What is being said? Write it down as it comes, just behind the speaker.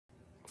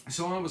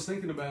So I was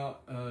thinking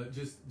about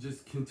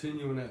just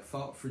continuing that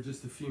thought for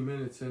just a few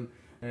minutes, and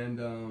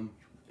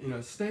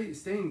stay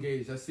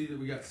engaged. I see that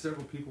we got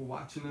several people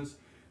watching us.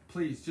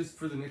 Please, just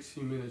for the next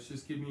few minutes,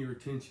 just give me your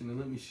attention and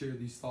let me share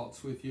these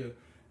thoughts with you,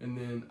 and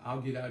then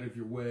I'll get out of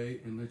your way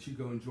and let you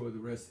go enjoy the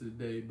rest of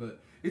the day. But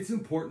it's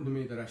important to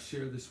me that I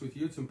share this with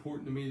you. It's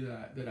important to me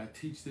that I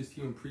teach this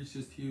to you and preach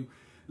this to you.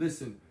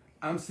 Listen,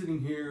 I'm sitting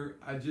here.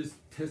 I just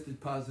tested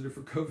positive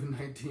for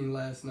COVID-19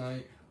 last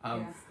night.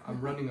 I'm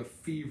running a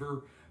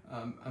fever.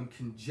 I'm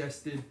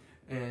congested,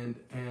 and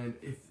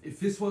if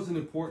this wasn't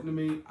important to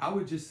me, I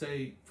would just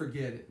say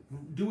forget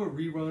it. Do a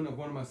rerun of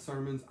one of my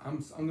sermons.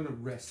 I'm gonna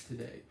rest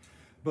today,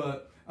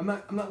 but I'm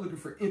not looking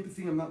for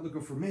empathy. I'm not looking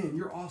for, man,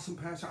 you're awesome,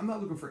 pastor. I'm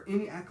not looking for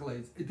any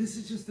accolades. This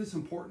is just this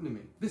important to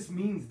me. This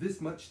means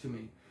this much to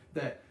me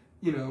that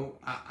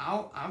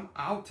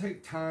I'll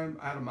take time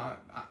out of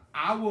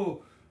I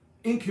will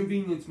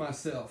inconvenience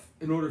myself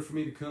in order for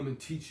me to come and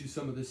teach you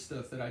some of this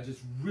stuff that I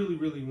just really,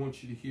 really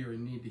want you to hear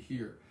and need to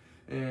hear.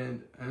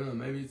 And I don't know,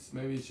 maybe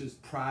it's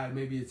just pride,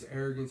 maybe it's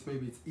arrogance,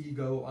 maybe it's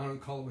ego. I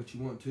don't call it what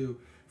you want to.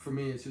 For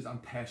me, it's just I'm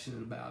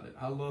passionate about it.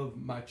 I love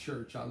my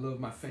church. I love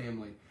my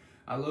family.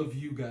 I love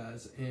you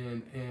guys,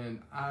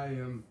 and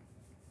I've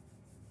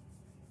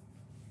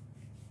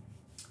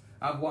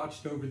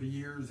watched over the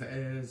years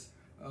as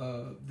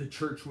the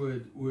church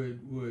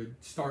would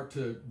start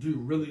to do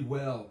really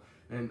well,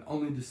 and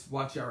only to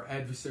watch our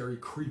adversary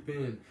creep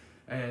in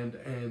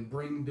and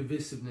bring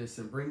divisiveness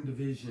and bring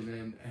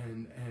division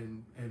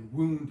and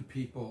wound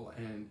people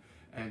and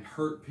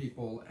hurt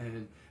people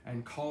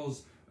and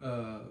cause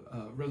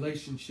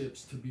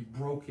relationships to be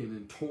broken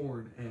and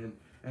torn,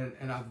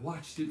 and I've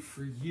watched it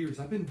for years.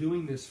 I've been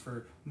doing this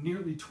for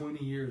nearly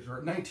 20 years,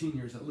 or 19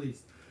 years at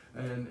least,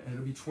 and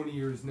it'll be 20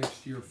 years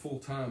next year full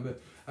time.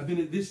 But I've been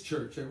at this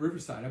church at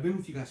Riverside. I've been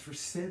with you guys for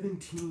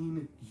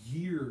 17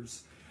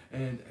 years.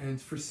 And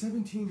for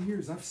 17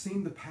 years, I've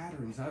seen the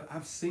patterns.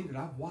 I've seen it.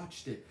 I've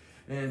watched it.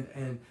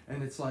 And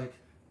it's like,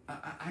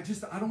 I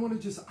don't want to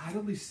just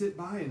idly sit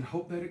by and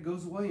hope that it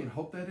goes away and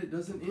hope that it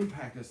doesn't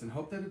impact us and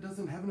hope that it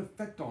doesn't have an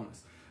effect on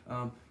us.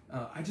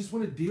 I just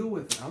want to deal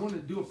with it. I want to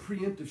do a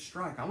preemptive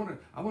strike. I want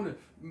to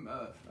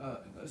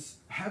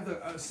have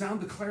the sound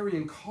the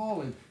clarion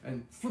call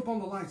and flip on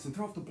the lights and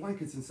throw off the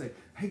blankets and say,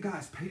 hey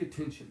guys, pay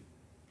attention.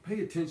 Pay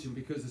attention,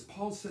 because as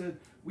Paul said,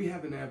 we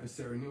have an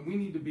adversary, and we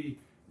need to be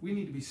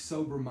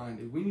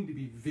sober-minded. We need to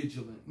be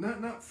vigilant,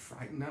 not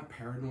frightened, not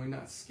paranoid,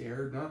 not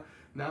scared,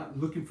 not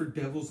looking for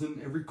devils in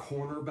every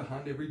corner,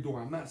 behind every door.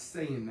 I'm not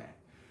saying that,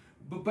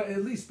 but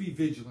at least be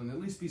vigilant, at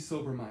least be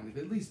sober-minded,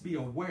 at least be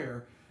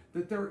aware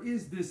that there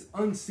is this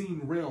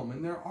unseen realm,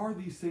 and there are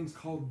these things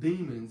called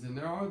demons, and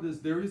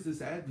there is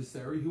this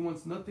adversary who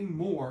wants nothing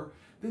more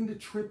than to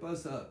trip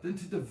us up, than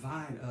to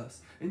divide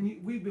us. And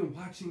we've been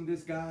watching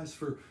this, guys,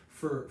 for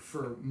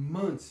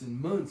months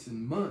and months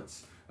and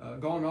months.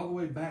 Gone all the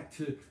way back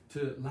to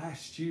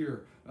last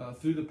year,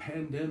 through the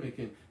pandemic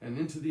and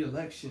into the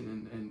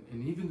election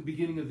and even the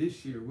beginning of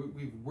this year.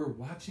 We're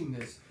watching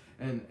this,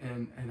 and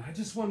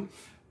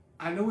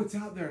I know it's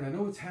out there and I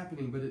know it's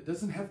happening, but it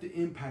doesn't have to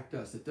impact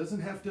us. It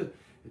doesn't have to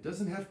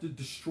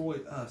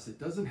destroy us. It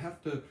doesn't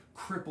have to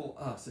cripple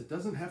us. It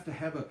doesn't have to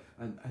have a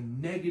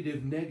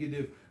negative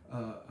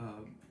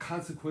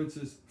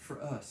consequences for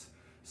us.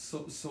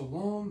 So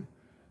long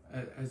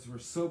as we're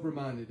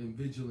sober-minded and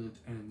vigilant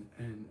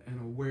and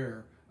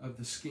aware of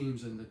the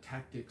schemes and the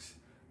tactics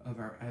of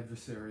our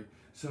adversary.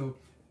 So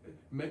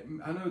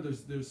I know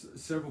there's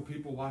several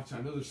people watching.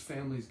 I know there's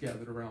families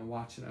gathered around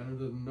watching. I know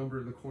the number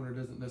in the corner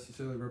doesn't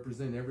necessarily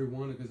represent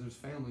everyone, because there's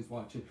families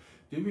watching.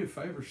 Do me a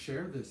favor,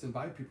 share this.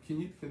 Invite people.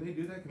 Can they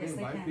do that? Can yes, they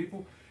invite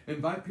people?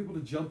 Invite people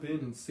to jump in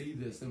and see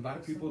this.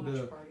 Invite people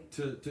to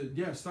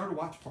start a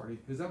watch party.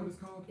 Is that what it's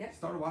called? Yep.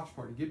 Start a watch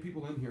party. Get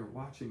people in here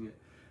watching it,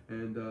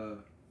 and to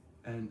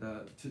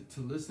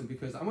listen,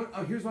 because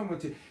here's what I'm going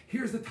to.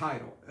 Here's the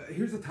title.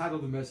 Here's the title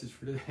of the message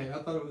for today.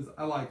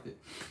 I liked it.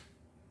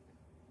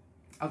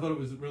 I thought it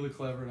was really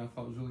clever, and I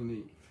thought it was really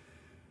neat.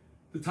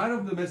 The title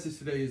of the message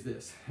today is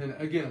this. And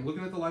again, I'm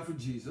looking at the life of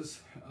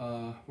Jesus.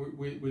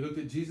 We looked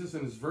at Jesus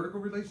and his vertical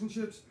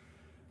relationships,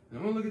 and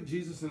I'm going to look at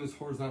Jesus and his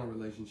horizontal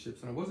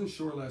relationships. And I wasn't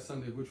sure last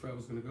Sunday which way I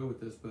was going to go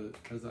with this, but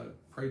as I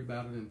prayed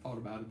about it and thought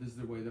about it, this is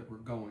the way that we're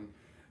going,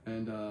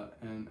 and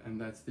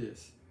that's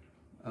this.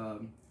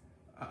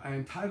 I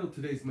entitled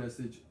today's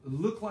message,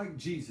 Look Like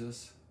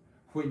Jesus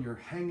When You're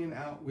Hanging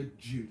Out with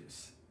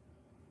Judas.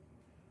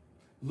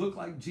 Look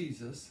like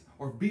Jesus,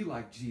 or be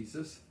like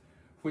Jesus,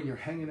 when you're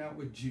hanging out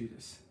with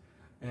Judas.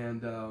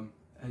 And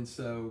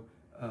so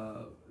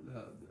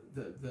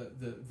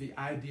the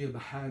idea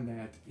behind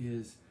that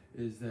is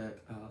that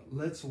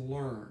let's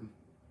learn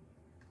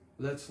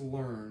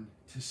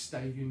to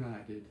stay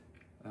united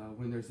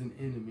when there's an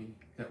enemy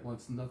that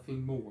wants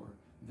nothing more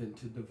than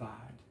to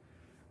divide.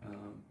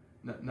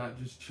 Not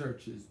just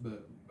churches,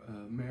 but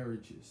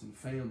marriages and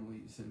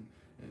families, and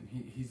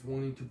he's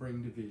wanting to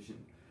bring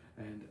division,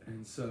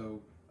 and so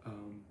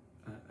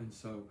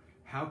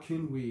how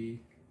can we,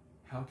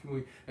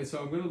 and so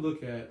I'm going to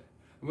look at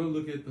I'm going to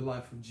look at the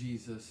life of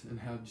Jesus and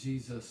how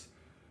Jesus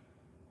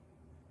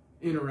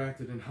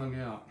interacted and hung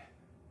out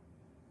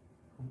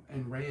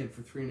and ran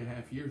for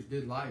 3.5 years,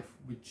 did life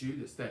with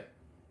Judas, that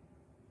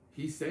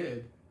he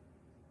said,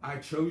 I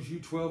chose you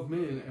 12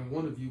 men and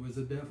one of you is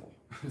a devil.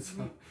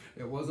 So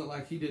it wasn't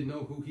like he didn't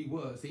know who he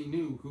was. He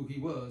knew who he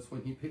was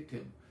when he picked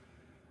him.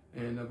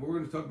 And we're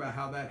going to talk about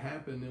how that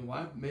happened and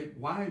why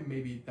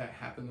maybe that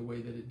happened the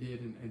way that it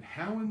did, and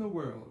how in the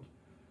world,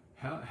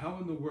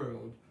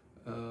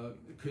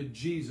 could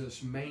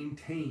Jesus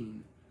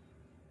maintain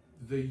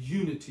the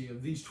unity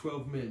of these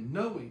 12 men,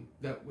 knowing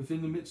that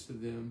within the midst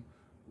of them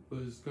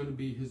was going to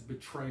be his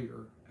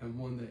betrayer and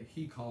one that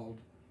he called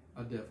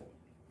a devil.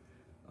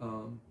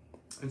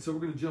 And so we're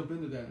going to jump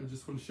into that. I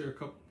just want to share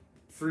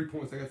 3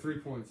 points. I got 3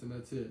 points, and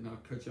that's it, and I'll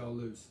cut y'all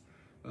loose.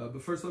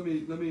 But first, let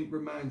me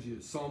remind you,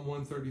 Psalm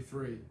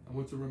 133. I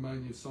want to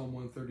remind you of Psalm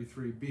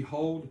 133.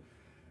 Behold,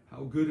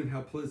 how good and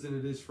how pleasant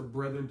it is for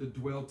brethren to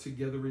dwell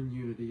together in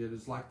unity. It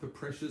is like the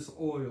precious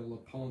oil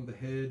upon the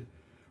head,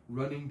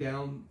 running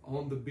down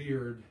on the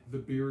beard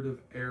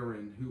of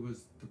Aaron, who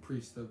was the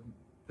priest of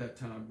that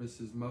time,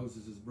 Mrs.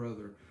 Moses'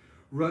 brother.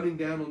 Running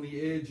down on the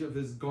edge of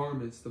his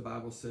garments, the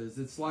Bible says.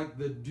 It's like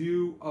the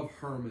dew of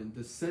Hermon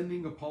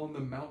descending upon the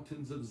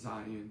mountains of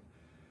Zion.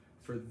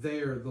 For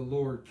there the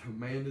Lord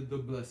commanded the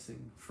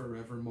blessing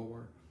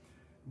forevermore.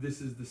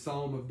 This is the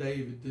Psalm of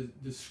David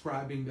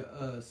describing to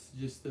us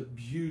just the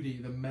beauty,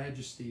 the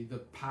majesty, the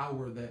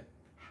power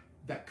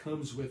that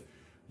comes with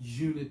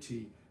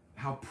unity.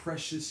 How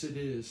precious it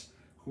is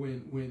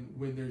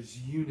when there's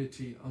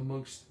unity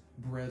amongst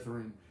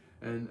brethren,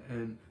 and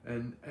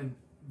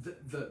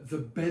the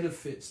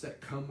benefits that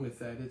come with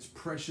that. It's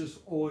precious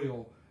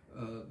oil,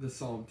 the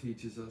psalm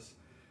teaches us.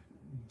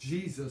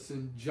 Jesus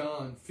in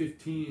John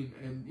 15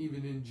 and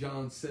even in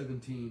John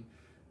 17,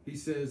 he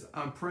says,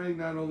 I'm praying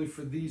not only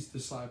for these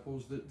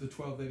disciples, the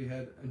 12 that he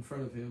had in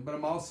front of him, but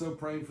I'm also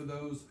praying for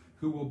those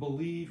who will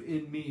believe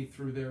in me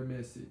through their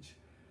message.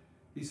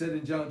 He said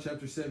in John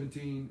chapter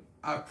 17,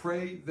 I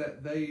pray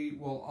that they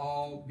will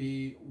all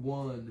be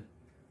one,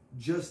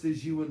 just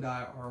as you and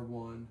I are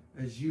one,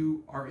 as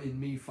you are in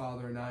me,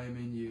 Father, and I am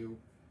in you.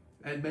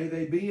 And may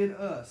they be in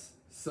us,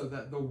 so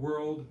that the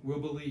world will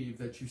believe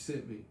that you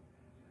sent me.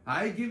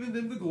 I have given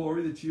them the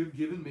glory that you have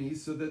given me,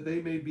 so that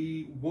they may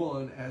be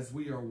one as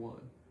we are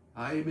one.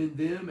 I am in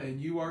them, and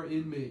you are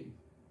in me.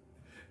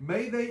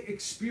 May they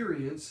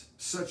experience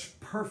such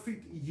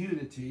perfect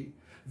unity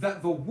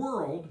that the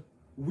world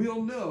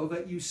will know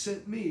that you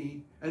sent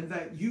me, and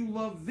that you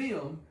love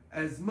them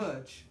as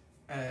much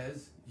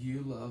as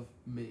you love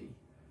me.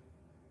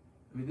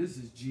 I mean, this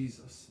is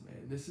Jesus,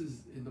 man. This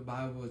is in the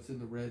Bible. It's in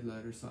the red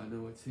letter, so I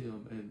know it's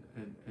him.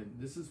 And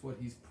this is what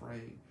he's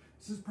praying.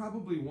 This is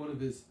probably one of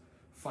his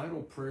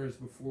final prayers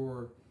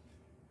before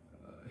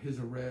his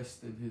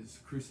arrest and his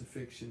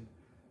crucifixion.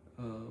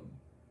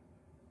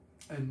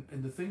 And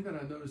the thing that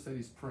I noticed that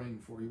he's praying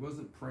for, he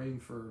wasn't praying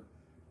for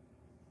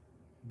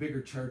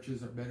bigger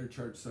churches or better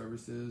church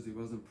services. He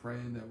wasn't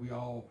praying that we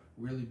all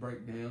really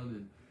break down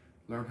and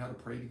learn how to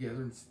pray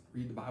together and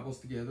read the Bibles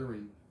together.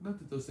 And not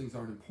that those things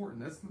aren't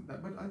important. That's not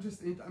that, but I'm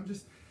just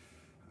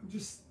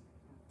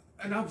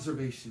an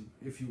observation,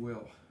 if you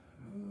will.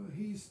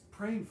 He's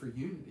praying for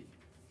unity,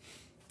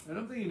 and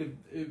I'm thinking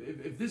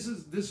if this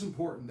is this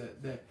important,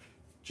 that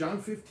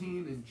John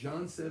 15 and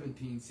John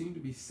 17 seem to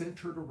be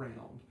centered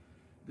around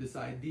this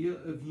idea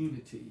of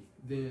unity,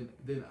 then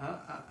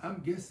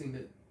I'm guessing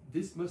that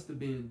this must have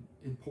been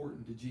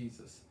important to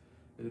Jesus.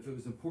 And if it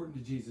was important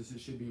to Jesus, it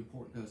should be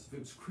important to us. If it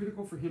was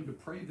critical for him to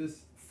pray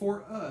this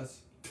for us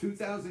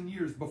 2,000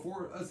 years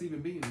before us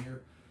even being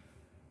here,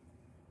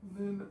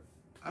 then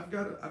I've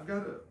got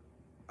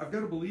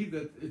to believe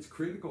that it's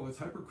critical. It's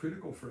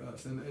hypercritical for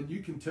us, and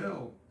you can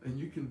tell, and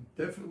you can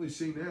definitely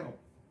see now,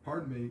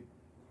 pardon me,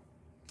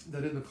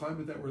 that in the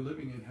climate that we're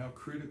living in, how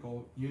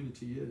critical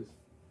unity is.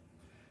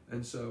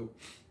 And so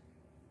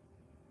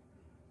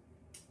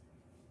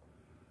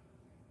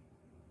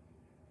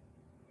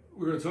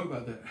we're going to talk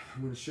about that.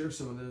 I'm going to share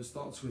some of those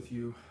thoughts with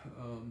you.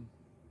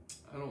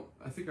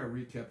 I think I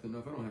recapped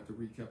enough. I don't have to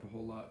recap a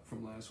whole lot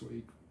from last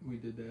week. We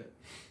did that.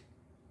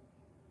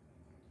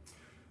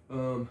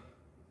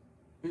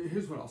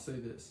 Here's what I'll say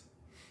this.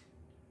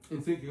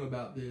 In thinking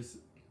about this,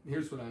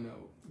 here's what I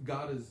know.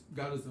 God is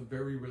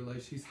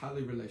he's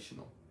highly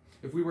relational.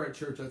 If we were at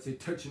church, I'd say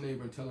touch your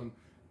neighbor and tell him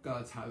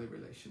God's highly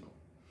relational.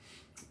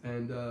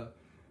 And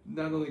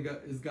not only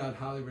is God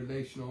highly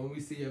relational, and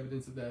we see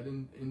evidence of that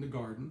in the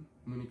garden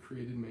when he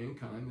created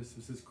mankind. This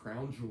was his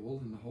crown jewel,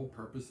 and the whole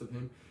purpose of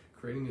him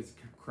creating his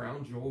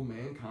crown jewel,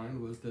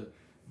 mankind, was to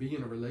be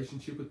in a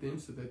relationship with them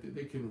so that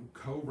they can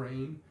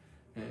co-reign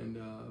and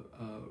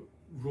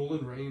rule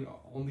and reign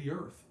on the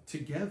earth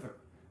together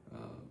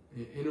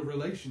in a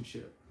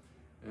relationship.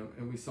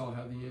 And we saw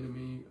how the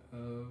enemy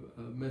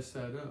messed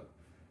that up.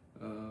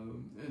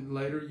 And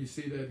later you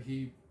see that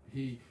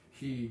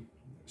he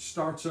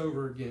starts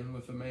over again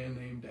with a man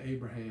named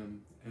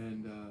Abraham,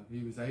 and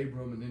he was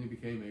Abram, and then he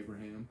became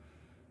Abraham.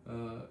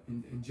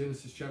 In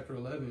Genesis chapter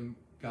 11,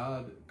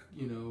 God,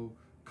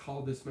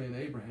 called this man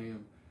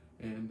Abraham,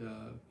 and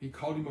he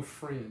called him a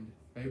friend.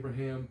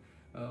 Abraham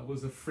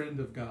was a friend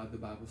of God, the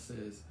Bible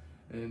says,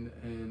 and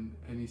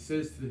he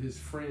says to his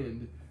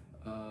friend,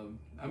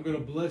 I'm going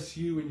to bless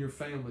you and your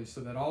family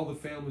so that all the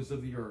families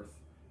of the earth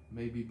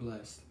may be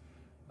blessed.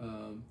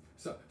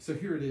 So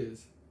here it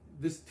is.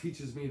 This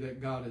teaches me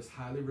that God is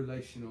highly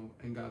relational,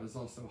 and God is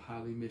also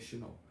highly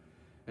missional.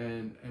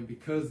 And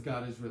because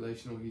God is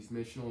relational, he's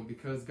missional, and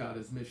because God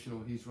is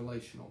missional, he's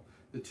relational.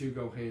 The two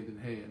go hand in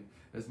hand.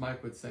 As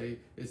Mike would say,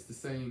 it's the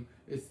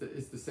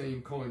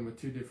same coin with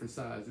two different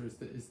sides, or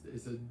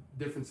it's a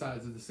different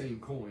sides of the same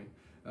coin.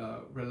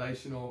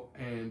 Relational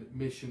and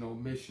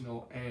missional,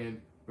 missional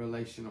and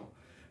relational.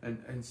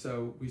 And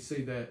so we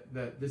see that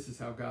this is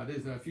how God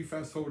is. Now, if you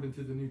fast forward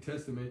into the New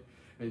Testament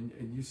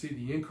and you see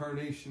the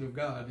incarnation of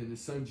God in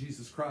his son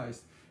Jesus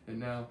Christ, and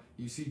now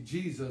you see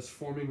Jesus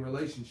forming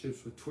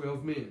relationships with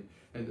 12 men,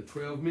 and the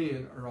 12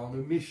 men are on a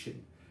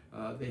mission.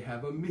 They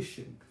have a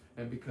mission,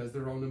 and because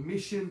they're on a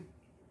mission,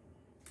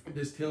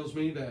 this tells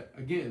me that,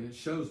 again, it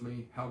shows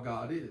me how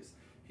God is.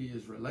 He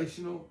is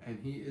relational and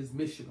he is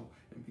missional.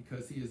 And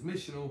because he is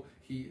missional,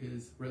 he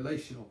is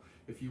relational.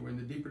 If you were in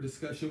the deeper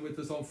discussion with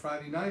us on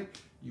Friday night,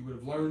 you would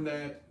have learned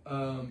that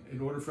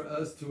in order for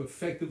us to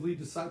effectively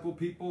disciple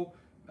people,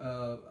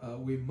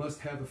 we must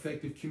have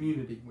effective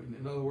community.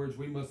 In other words,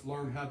 we must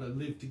learn how to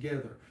live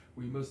together.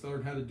 We must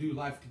learn how to do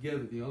life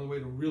together. The only way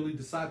to really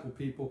disciple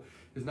people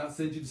is not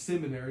send you to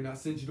seminary, not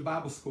send you to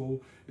Bible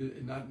school,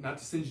 not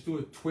to send you to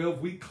a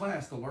 12-week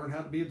class to learn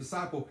how to be a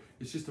disciple.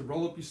 It's just to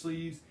roll up your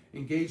sleeves,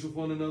 engage with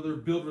one another,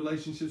 build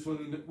relationships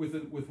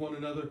with one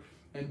another,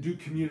 and do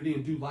community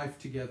and do life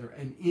together.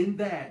 And in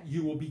that,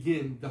 you will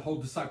begin the whole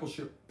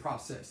discipleship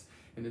process.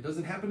 And it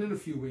doesn't happen in a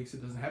few weeks.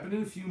 It doesn't happen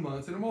in a few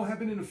months. And it won't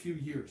happen in a few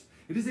years.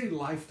 It is a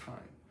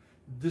lifetime.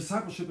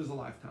 Discipleship is a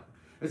lifetime.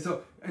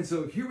 And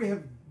so here we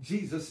have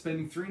Jesus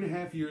spending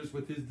 3.5 years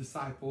with his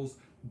disciples,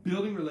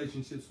 building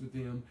relationships with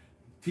them,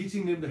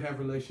 teaching them to have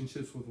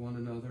relationships with one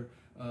another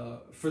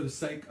for the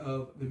sake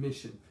of the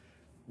mission.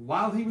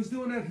 While he was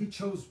doing that, he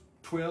chose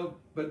 12,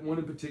 but one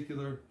in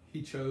particular,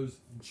 he chose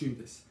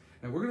Judas.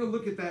 And we're going to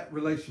look at that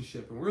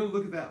relationship, and we're going to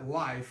look at that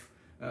life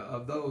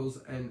of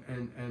those, and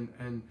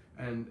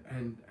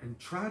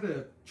try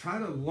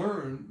to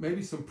learn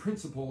maybe some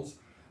principles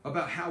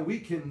about how we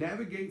can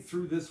navigate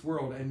through this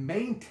world and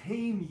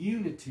maintain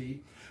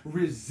unity,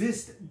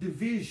 resist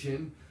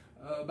division,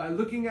 by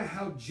looking at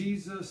how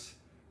Jesus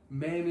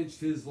managed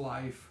his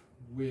life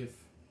with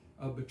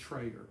a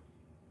betrayer.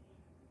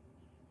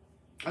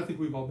 I think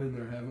we've all been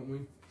there, haven't we?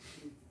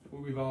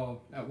 We've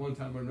all, at one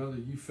time or another,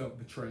 you felt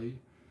betrayed.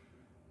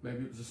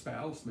 Maybe it was a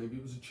spouse, maybe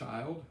it was a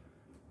child,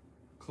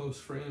 a close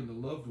friend,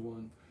 a loved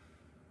one.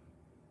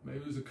 Maybe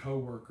it was a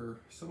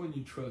coworker, someone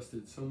you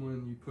trusted,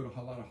 someone you put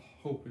a lot of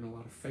hope and a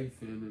lot of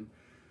faith in, and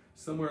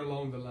somewhere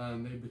along the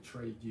line they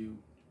betrayed you.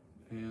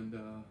 And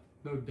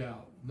no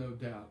doubt,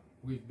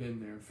 we've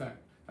been there. In fact,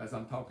 as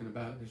I'm talking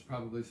about it, there's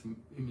probably some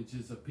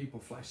images of people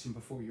flashing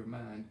before your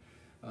mind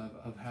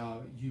of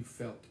how you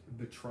felt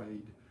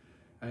betrayed.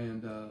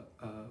 And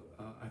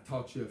I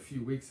taught you a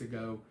few weeks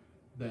ago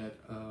that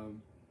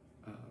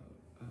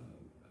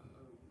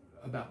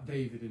about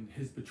David and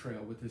his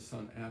betrayal with his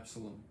son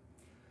Absalom.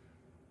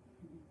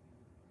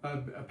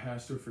 I'm a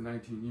pastor for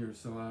 19 years,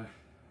 so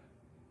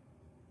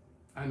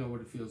I know what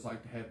it feels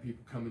like to have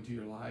people come into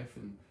your life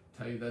and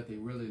tell you that they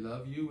really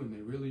love you and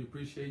they really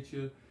appreciate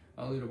you,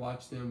 only to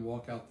watch them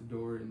walk out the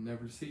door and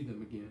never see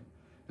them again.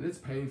 And it's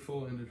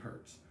painful and it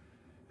hurts.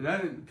 And I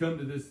didn't come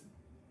to this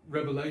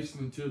revelation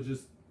until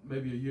just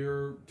maybe a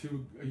year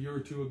or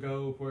two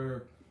ago,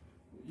 where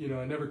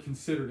I never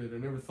considered it. I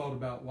never thought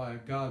about why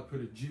God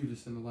put a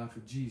Judas in the life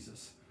of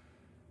Jesus.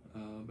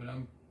 But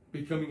I'm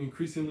becoming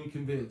increasingly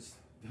convinced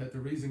that the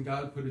reason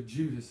God put a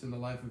Judas in the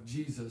life of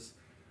Jesus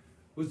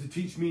was to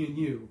teach me and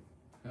you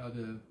how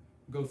to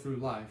go through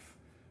life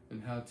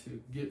and how to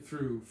get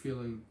through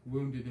feeling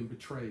wounded and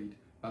betrayed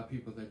by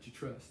people that you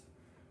trust.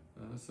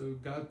 So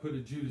God put a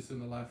Judas in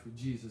the life of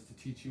Jesus to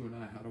teach you and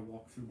I how to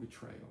walk through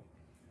betrayal,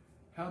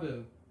 how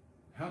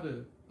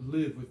to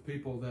live with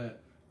people that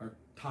are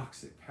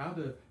toxic, how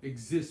to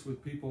exist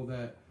with people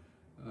that,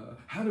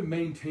 how to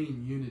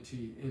maintain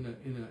unity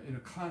in a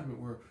climate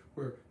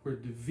where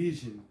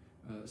division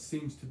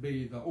seems to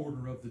be the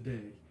order of the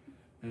day.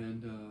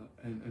 And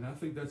I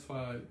think that's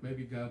why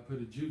maybe God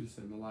put a Judas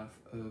in the life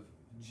of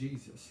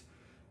Jesus.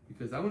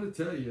 Because I want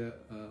to tell you,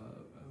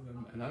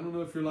 and I don't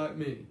know if you're like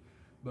me,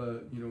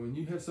 but when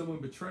you have someone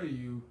betray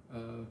you,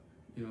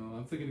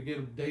 I'm thinking again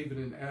of David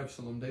and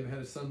Absalom. David had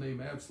a son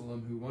named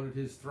Absalom who wanted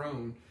his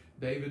throne.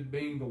 David,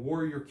 being the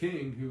warrior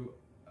king who,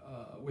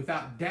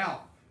 without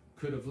doubt,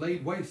 could have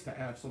laid waste to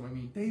Absalom. I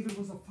mean, David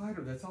was a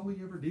fighter. That's all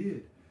he ever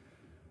did.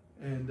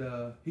 And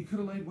he could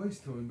have laid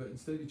waste to him, but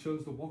instead he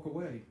chose to walk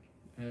away.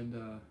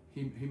 And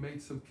he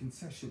made some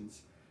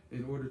concessions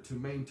in order to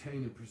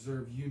maintain and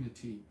preserve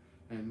unity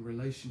and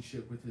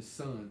relationship with his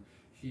son.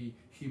 He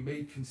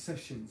made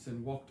concessions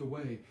and walked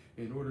away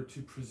in order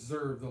to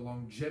preserve the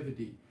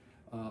longevity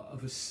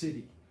of a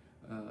city.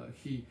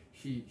 He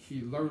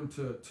learned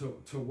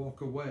to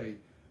walk away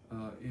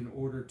in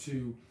order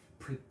to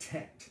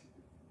protect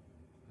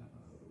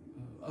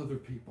other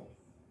people,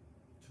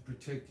 to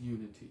protect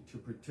unity, to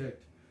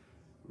protect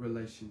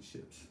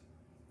relationships.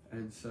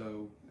 And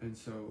so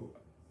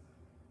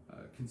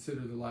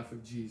consider the life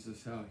of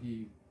Jesus, how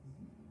he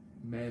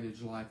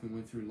managed life and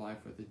went through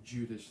life with a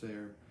Judas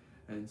there.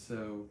 And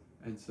so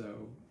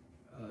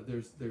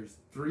there's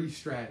 3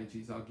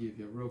 strategies I'll give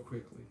you real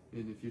quickly.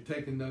 And if you're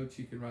taking notes,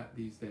 you can write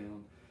these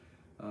down.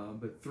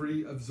 But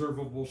 3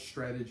 observable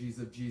strategies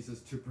of Jesus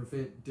to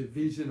prevent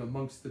division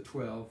amongst the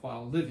 12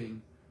 while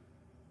living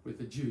with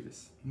a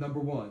Judas. Number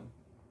 1.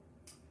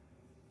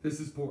 This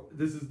is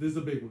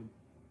a big one.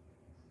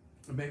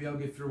 Maybe I'll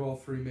get through all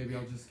 3. Maybe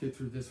I'll just get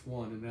through this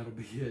one, and that'll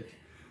be it.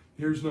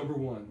 Here's number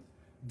 1.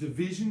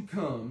 Division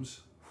comes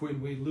when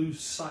we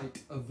lose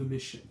sight of the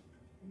mission.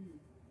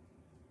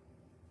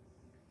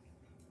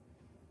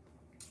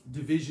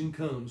 Division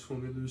comes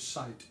when we lose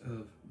sight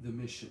of the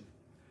mission.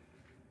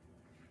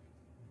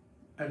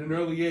 At an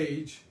early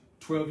age,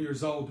 12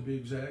 years old to be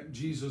exact,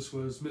 Jesus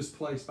was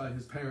misplaced by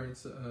his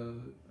parents,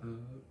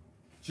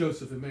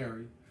 Joseph and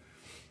Mary.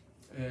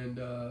 And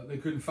they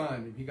couldn't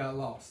find him. He got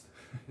lost.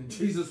 And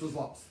Jesus was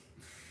lost.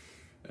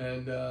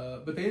 And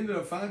but they ended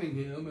up finding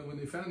him, and when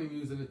they found him, he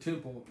was in a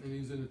temple. And he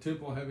was in a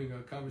temple having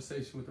a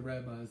conversation with the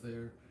rabbis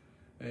there.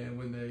 And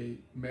when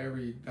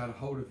Mary got a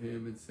hold of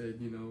him and said,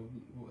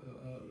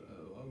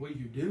 what are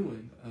you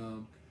doing?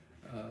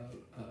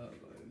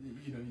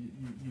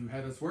 You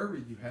had us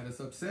worried. You had us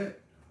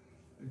upset.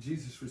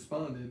 Jesus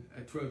responded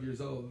at 12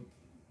 years old,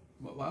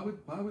 why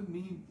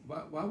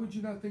would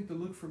you not think to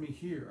look for me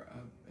here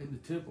in the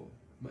temple,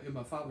 in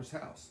my Father's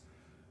house?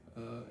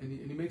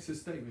 And he makes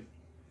this statement,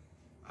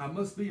 I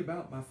must be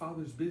about my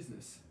Father's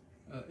business.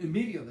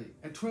 Immediately,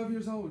 at 12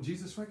 years old,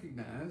 Jesus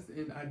recognized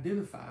and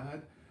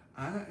identified,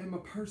 I am a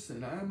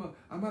person.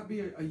 I might be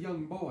a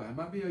young boy. I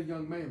might be a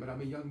young man, but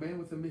I'm a young man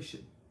with a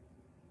mission.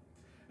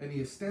 And he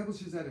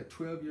establishes that at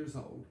 12 years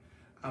old.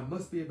 I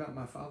must be about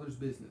my Father's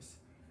business.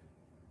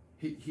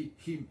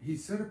 He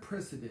set a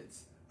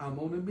precedence. I'm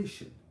on a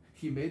mission.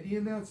 He made the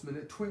announcement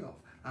at 12.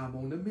 I'm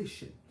on a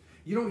mission.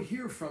 You don't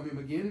hear from him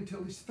again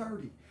until he's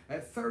 30.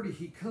 At 30,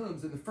 he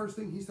comes, and the first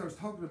thing he starts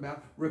talking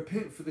about,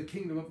 repent, for the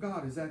kingdom of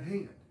God is at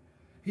hand.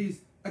 He's,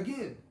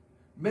 again,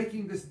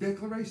 making this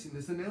declaration,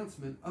 this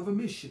announcement of a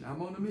mission.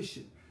 I'm on a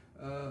mission.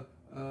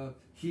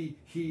 He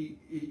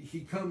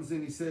comes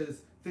and he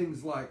says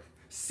things like,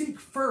 seek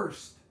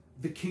first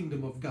the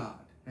kingdom of God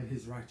and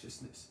his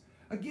righteousness.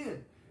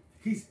 Again,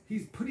 he's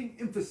putting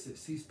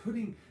emphasis. He's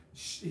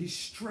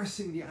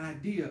stressing the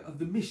idea of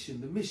the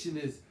mission. The mission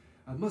is,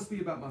 I must be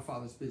about my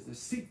Father's business.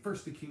 Seek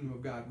first the kingdom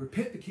of God.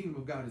 Repent, the kingdom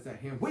of God is at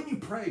hand. When you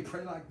pray,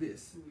 pray like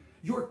this.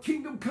 Your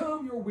kingdom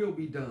come, your will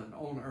be done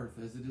on earth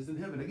as it is in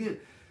heaven. Again,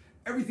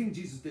 everything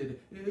Jesus did.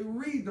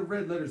 Read the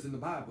red letters in the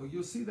Bible.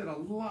 You'll see that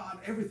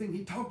everything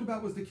he talked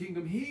about was the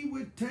kingdom. He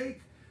would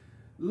take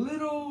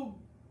little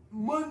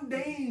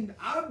mundane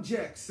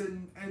objects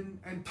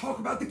and talk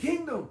about the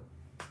kingdom.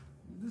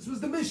 This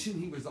was the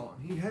mission he was on.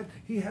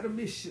 He had a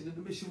mission, and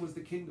the mission was the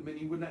kingdom, and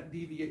he would not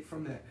deviate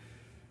from that.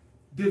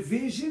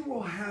 Division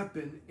will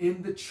happen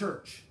in the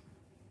church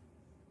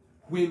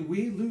when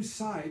we lose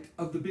sight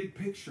of the big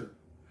picture,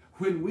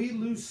 when we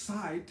lose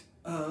sight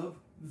of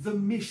the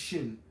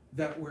mission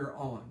that we're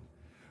on,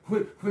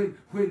 when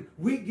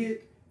we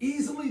get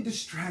easily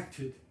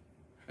distracted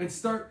and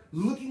start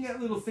looking at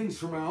little things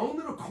from our own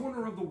little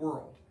corner of the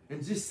world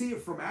and just see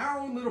it from our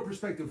own little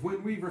perspective,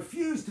 when we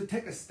refuse to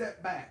take a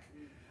step back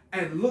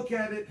and look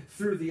at it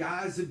through the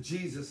eyes of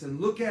Jesus and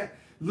look at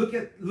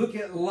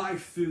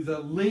life through the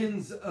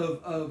lens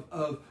of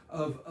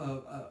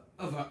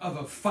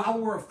a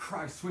follower of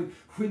Christ.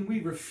 When we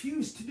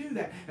refuse to do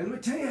that, and let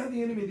me tell you how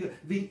the enemy does it.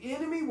 The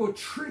enemy will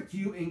trick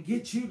you and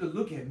get you to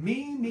look at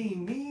me.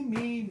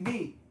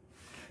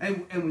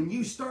 And when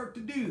you start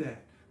to do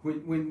that,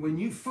 when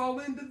you fall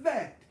into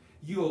that,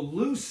 you'll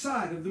lose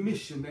sight of the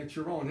mission that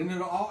you're on, and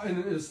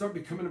it'll start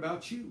becoming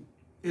about you.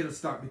 It'll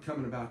start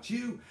becoming about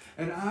you.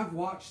 And I've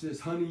watched this,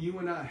 honey, you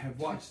and I have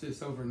watched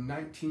this over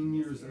 19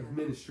 years of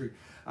ministry.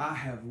 I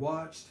have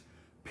watched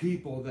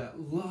people that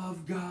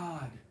love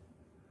God,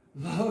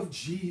 love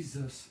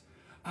Jesus.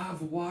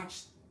 I've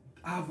watched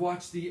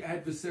the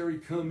adversary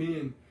come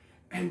in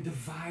and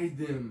divide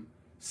them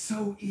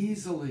so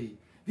easily.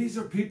 These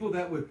are people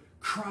that would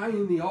cry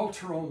in the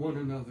altar on one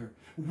another,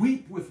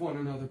 weep with one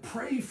another,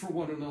 pray for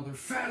one another,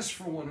 fast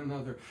for one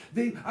another.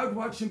 I'd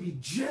watch them be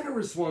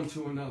generous one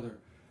to another.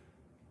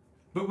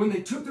 But when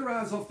they took their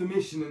eyes off the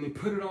mission and they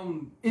put it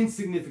on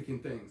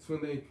insignificant things,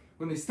 when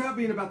they stopped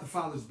being about the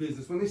Father's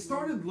business, when they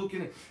started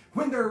looking at,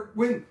 when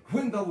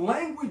the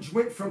language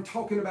went from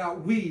talking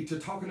about we to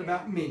talking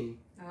about me,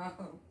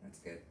 oh, that's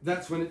good.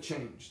 That's when it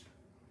changed.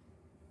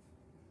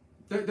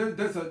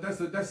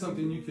 That's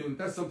something you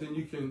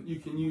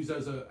can use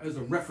as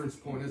a reference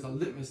point, as a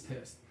litmus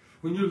test.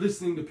 When you're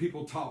listening to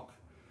people talk,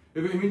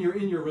 when you're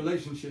in your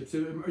relationships,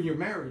 or your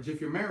marriage, if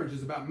your marriage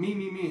is about me,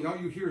 and all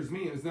you hear is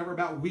me, and it's never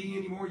about we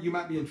anymore, you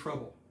might be in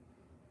trouble.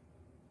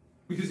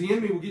 Because the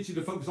enemy will get you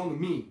to focus on the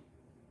me.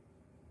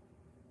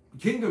 The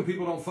kingdom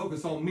people don't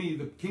focus on me.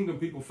 The kingdom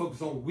people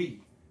focus on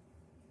we.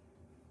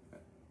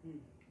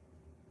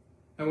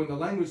 And when the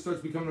language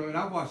starts becoming, and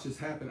I've watched this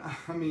happen.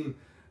 I mean,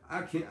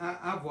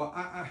 I've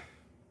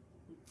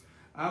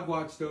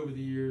watched over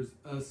the years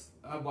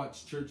I've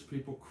watched church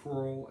people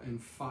quarrel and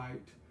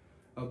fight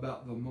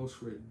about the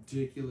most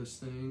ridiculous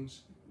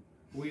things.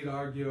 We'd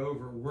argue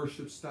over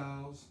worship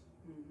styles.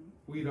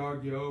 We'd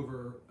argue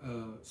over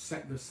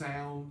the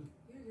sound,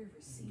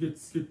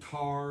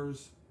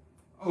 guitars,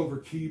 over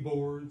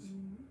keyboards.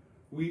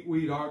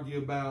 We'd argue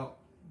about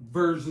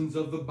versions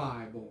of the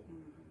Bible.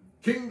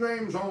 King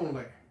James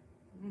only.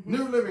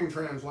 New Living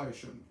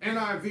Translation,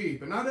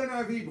 NIV, but not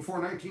NIV before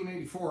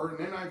 1984 and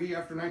NIV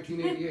after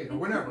 1988 or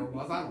whatever it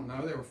was. I don't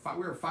know. We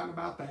were fighting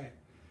about that.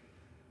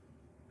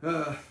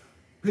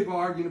 People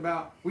arguing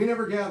about we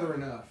never gather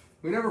enough.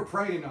 We never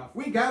pray enough.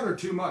 We gather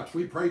too much.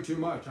 We pray too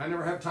much. I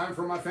never have time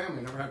for my family.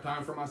 I never have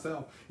time for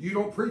myself. You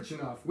don't preach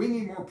enough. We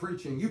need more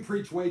preaching. You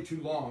preach way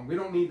too long. We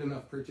don't need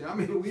enough preaching. I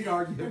mean, we'd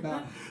argue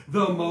about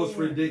the most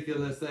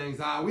ridiculous things.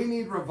 We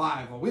need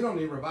revival. We don't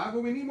need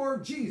revival. We need more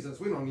of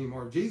Jesus. We don't need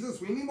more of Jesus.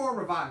 We need more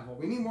revival.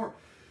 We need more.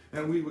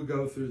 And we would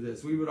go through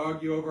this. We would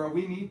argue over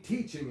we need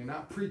teaching and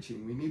not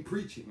preaching. We need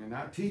preaching and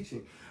not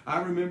teaching. I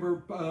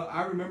remember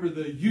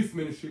the youth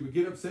ministry would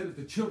get upset if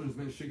the children's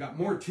ministry got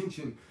more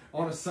attention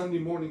on a Sunday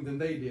morning than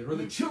they did. Or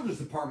the children's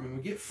department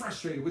would get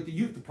frustrated with the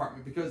youth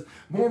department because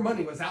more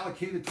money was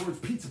allocated towards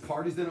pizza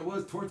parties than it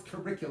was towards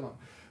curriculum.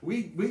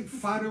 We'd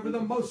fight over the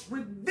most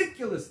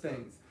ridiculous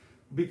things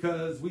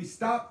because we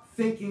stopped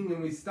thinking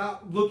and we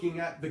stopped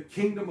looking at the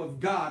kingdom of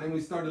God and we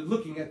started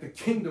looking at the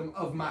kingdom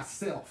of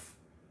myself.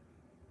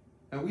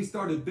 And we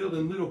started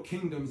building little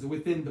kingdoms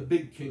within the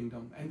big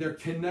kingdom. And there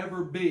can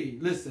never be,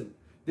 listen,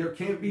 there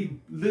can't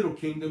be little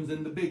kingdoms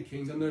in the big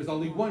kingdom. There's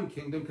only one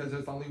kingdom because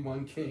there's only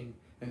one king.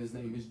 And his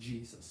name is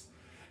Jesus.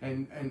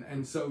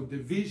 And so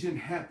division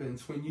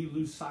happens when you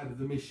lose sight of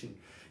the mission.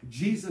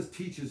 Jesus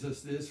teaches us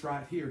this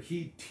right here.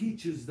 He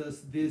teaches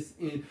us this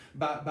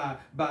by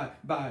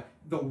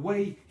the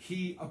way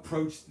he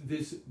approached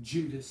this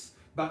Judas.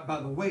 By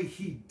the way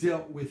he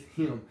dealt with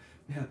him.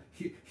 Now,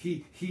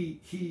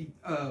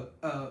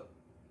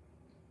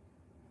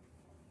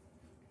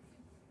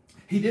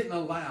 He didn't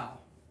allow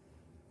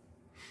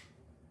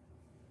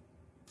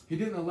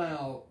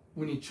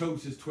when he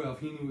chose his 12,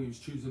 he knew he was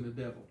choosing the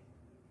devil.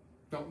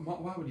 Now,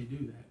 why would he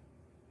do that?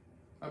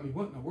 I mean,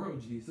 what in the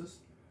world, Jesus?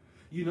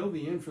 You know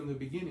the end from the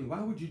beginning.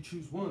 Why would you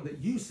choose one that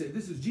you said,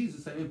 this is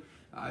Jesus saying,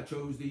 I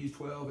chose these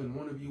 12 and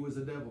one of you was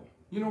a devil.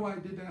 You know why he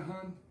did that,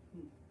 hon?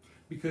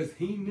 Because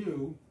he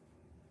knew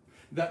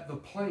that the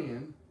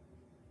plan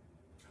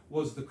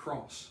was the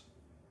cross.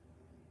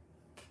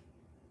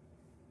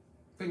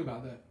 Think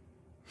about that.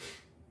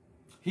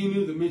 He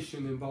knew the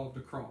mission involved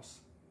a cross.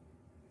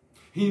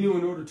 He knew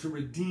in order to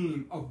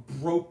redeem a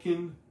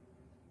broken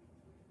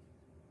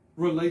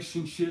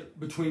relationship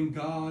between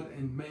God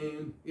and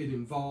man, it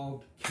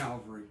involved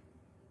Calvary.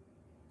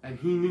 And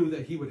he knew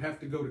that he would have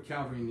to go to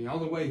Calvary. And the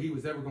only way he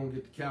was ever going to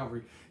get to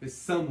Calvary is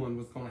someone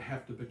was going to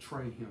have to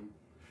betray him.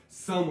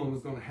 Someone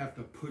was going to have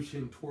to push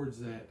him towards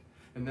that.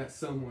 And that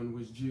someone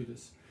was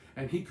Judas.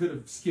 And he could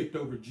have skipped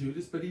over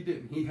Judas, but he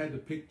didn't. He had to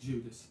pick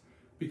Judas.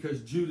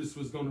 Because Judas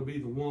was going to be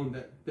the one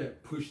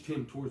that pushed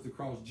him towards the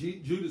cross.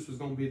 Judas was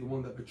going to be the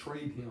one that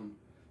betrayed him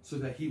so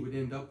that he would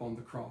end up on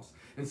the cross.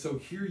 And so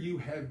here you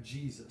have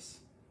Jesus,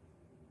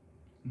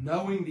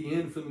 knowing the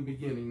end from the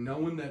beginning,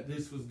 knowing that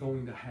this was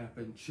going to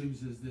happen,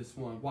 chooses this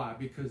one. Why?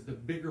 Because the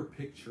bigger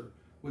picture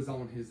was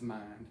on his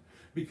mind.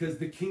 Because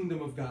the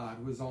kingdom of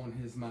God was on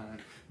his mind.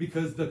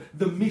 Because the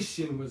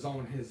mission was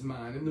on his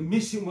mind. And the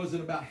mission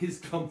wasn't about his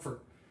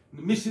comfort.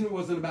 The mission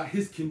wasn't about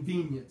his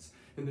convenience.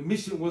 And the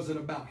mission wasn't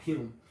about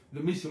him.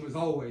 The mission was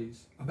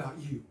always about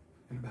you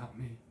and about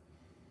me.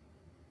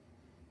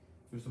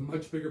 There's a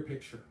much bigger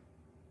picture.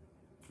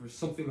 There's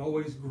something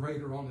always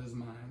greater on his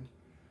mind.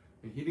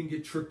 And he didn't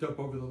get tripped up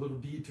over the little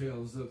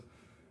details of...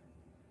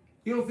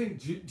 You don't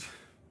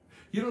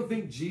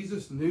think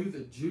Jesus knew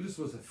that Judas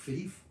was a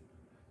thief?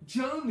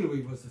 John knew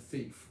he was a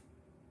thief.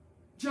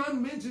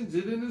 John mentions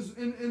it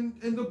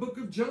in the book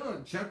of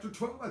John, chapter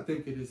 12, I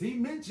think it is. He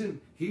mentioned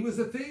he was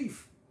a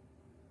thief.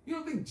 You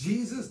don't think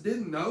Jesus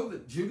didn't know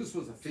that Judas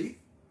was a thief?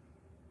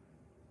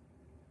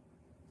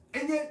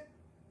 And yet,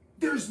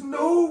 there's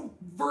no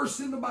verse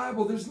in the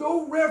Bible, there's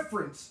no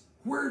reference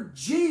where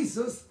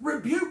Jesus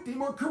rebuked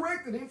him or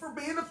corrected him for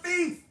being a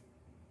thief.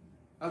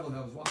 I thought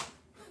that was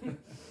wild.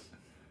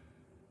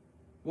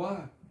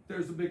 Why?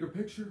 There's a bigger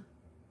picture.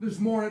 There's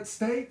more at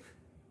stake.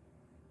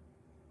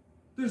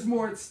 There's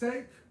more at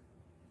stake.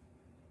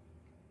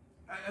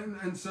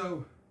 And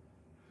so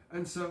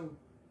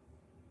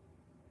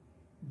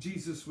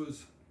Jesus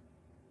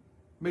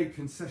made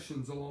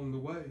concessions along the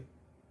way.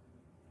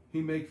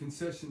 He made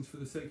concessions for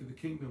the sake of the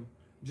kingdom,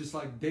 just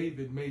like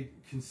David made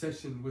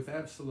concession with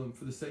Absalom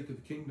for the sake of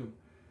the kingdom.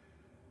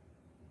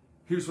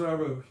 Here's what I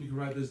wrote. You can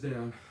write this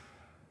down.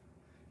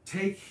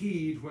 Take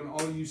heed when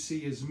all you see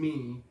is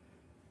me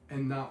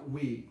and not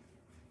we.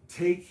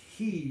 Take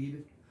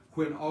heed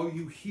when all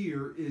you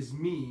hear is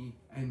me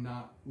and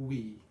not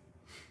we.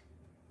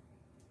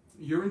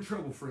 You're in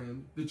trouble,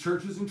 friend. The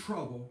church is in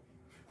trouble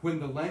when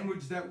the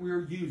language that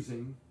we're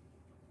using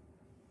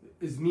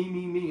is me,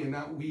 me, and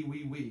not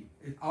we.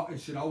 It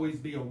should always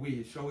be a we.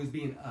 It should always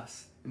be an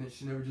us. And it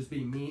should never just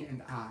be me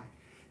and I.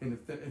 And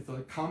if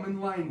the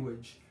common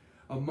language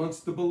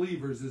amongst the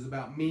believers is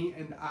about me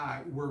and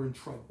I, we're in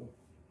trouble.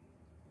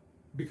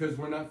 Because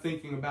we're not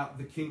thinking about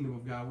the kingdom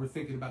of God. We're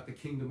thinking about the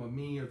kingdom of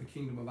me or the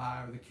kingdom of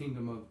I or the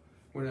kingdom of...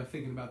 We're not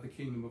thinking about the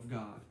kingdom of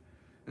God.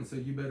 And so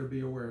you better be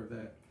aware of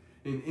that.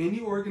 In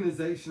any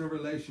organization or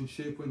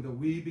relationship, when the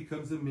we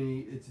becomes a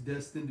me, it's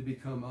destined to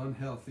become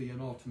unhealthy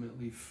and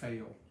ultimately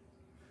fail.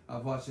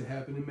 I've watched it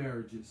happen in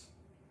marriages.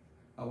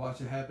 I've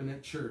watched it happen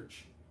at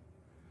church.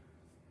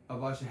 I've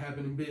watched it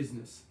happen in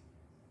business.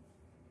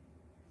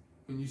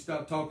 When you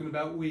stop talking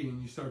about we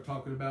and you start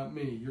talking about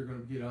me, you're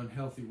going to get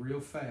unhealthy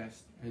real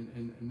fast.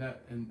 And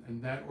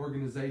that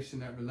organization,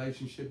 that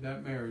relationship,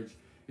 that marriage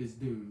is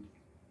doomed.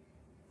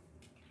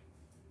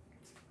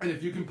 And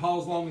if you can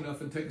pause long enough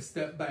and take a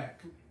step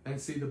back and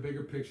see the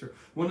bigger picture.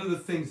 One of the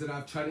things that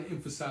I've tried to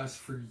emphasize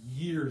for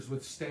years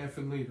with staff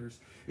and leaders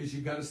is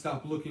you got to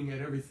stop looking at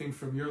everything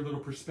from your little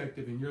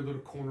perspective in your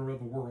little corner of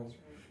the world.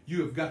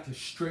 You have got to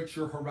stretch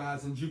your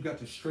horizons. You've got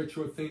to stretch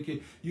your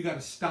thinking. You got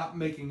to stop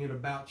making it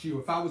about you.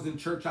 If I was in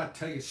church, I'd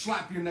tell you,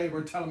 slap your neighbor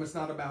and tell him it's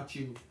not about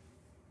you.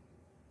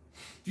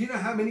 Do you know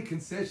how many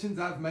concessions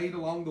I've made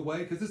along the way?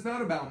 Because it's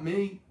not about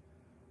me.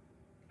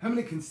 How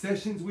many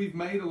concessions we've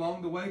made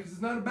along the way? Because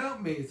it's not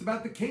about me. It's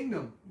about the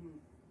kingdom.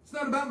 It's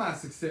not about my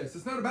success.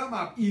 It's not about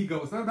my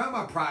ego. It's not about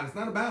my pride. It's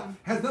not about,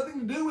 has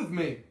nothing to do with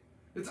me.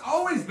 It's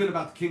always been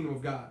about the kingdom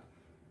of God.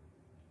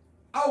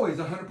 Always,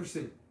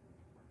 100%.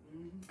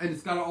 And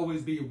it's got to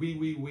always be a we,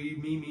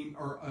 me,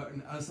 or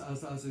an us.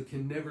 It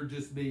can never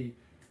just be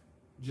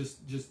just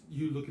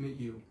you looking at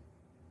you.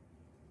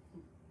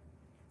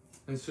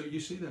 And so you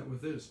see that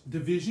with this.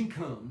 Division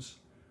comes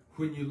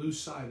when you lose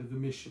sight of the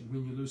mission,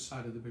 when you lose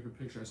sight of the bigger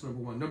picture. That's number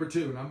one. Number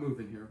two, and I'm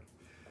moving here.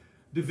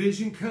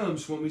 Division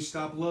comes when we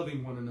stop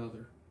loving one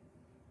another.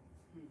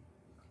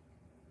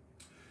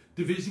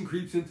 Division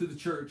creeps into the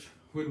church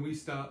when we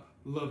stop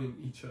loving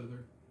each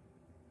other.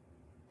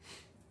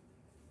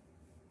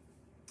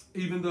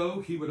 Even though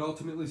he would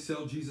ultimately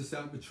sell Jesus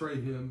out and betray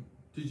him,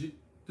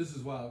 this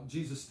is wild,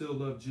 Jesus still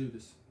loved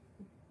Judas.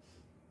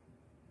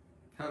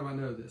 How do I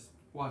know this?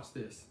 Watch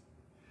this.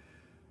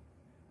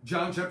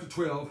 John chapter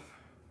 12,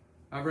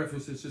 I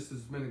referenced this just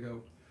a minute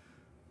ago.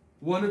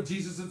 One of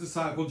Jesus'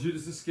 disciples,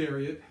 Judas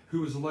Iscariot,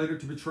 who was later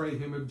to betray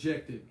him,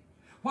 objected.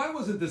 Why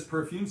wasn't this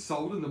perfume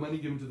sold and the money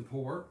given to the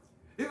poor?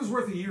 It was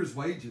worth a year's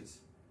wages.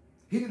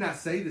 He did not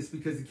say this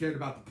because he cared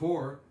about the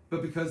poor,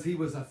 but because he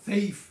was a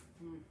thief.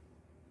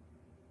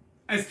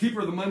 As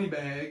keeper of the money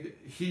bag,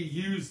 he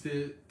used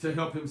it to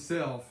help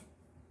himself.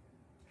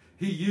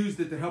 He used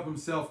it to help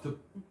himself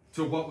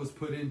to what was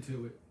put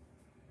into it.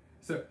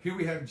 So here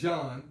we have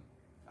John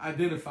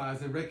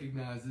identifies and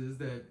recognizes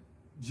that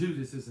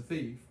Judas is a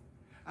thief.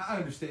 I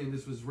understand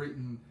this was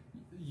written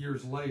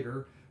years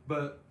later,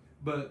 but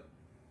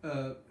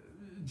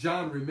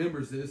John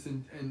remembers this,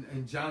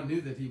 and John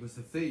knew that he was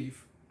a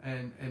thief.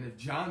 And if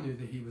John knew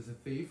that he was a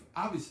thief,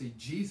 obviously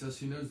Jesus,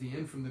 who knows the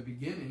end from the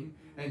beginning,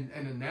 and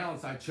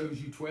announced, I chose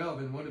you 12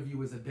 and one of you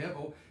was a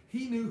devil,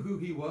 he knew who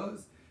he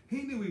was.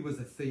 He knew he was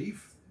a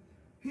thief.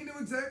 He knew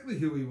exactly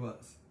who he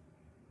was.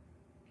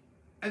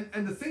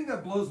 And the thing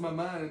that blows my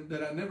mind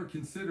that I never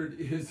considered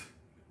is,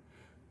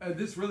 and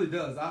this really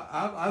does,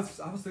 I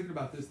was thinking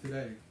about this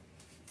today.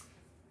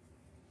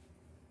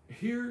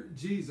 Here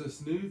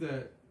Jesus knew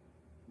that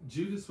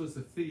Judas was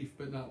a thief,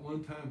 but not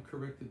one time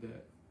corrected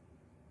that.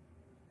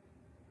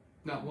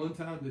 Not one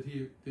time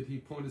did he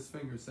point his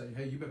finger and say,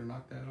 hey, you better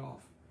knock that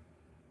off.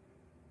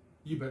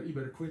 You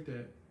better quit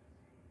that.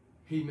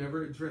 He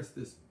never addressed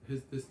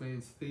this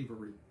man's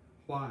thievery.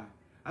 Why?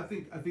 I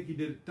think he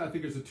did. I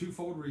think there's a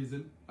twofold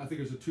reason. I think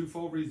there's a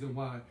twofold reason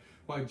why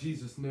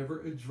Jesus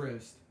never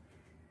addressed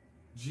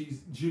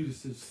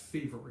Judas's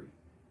thievery.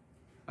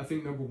 I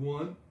think number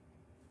one,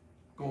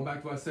 going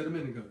back to what I said a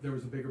minute ago, there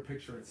was a bigger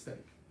picture at stake.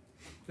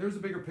 There was a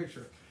bigger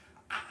picture.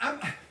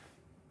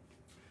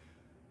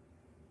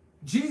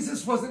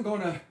 Jesus wasn't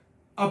going to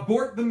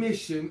abort the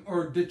mission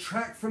or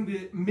detract from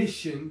the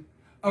mission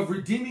of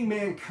redeeming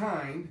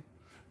mankind.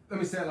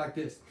 Let me say it like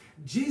this.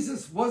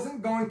 Jesus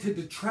wasn't going to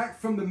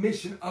detract from the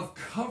mission of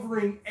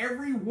covering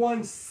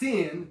everyone's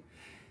sin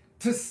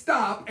to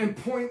stop and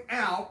point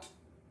out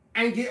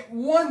and get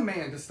one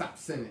man to stop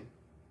sinning.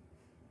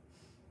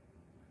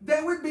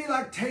 That would be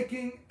like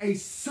taking a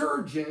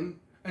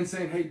surgeon and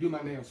saying, hey, do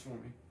my nails for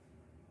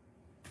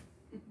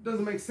me.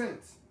 Doesn't make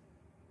sense.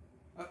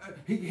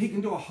 He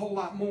can do a whole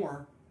lot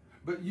more,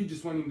 but you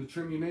just want him to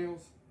trim your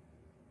nails?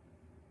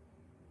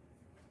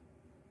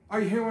 Are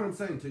you hearing what I'm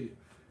saying to you?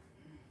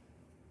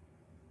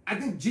 I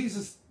think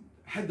Jesus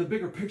had the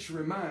bigger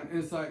picture in mind,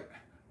 and it's like,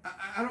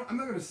 I'm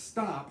not going to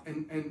stop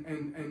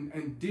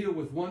and deal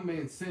with one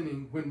man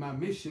sinning when my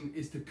mission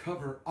is to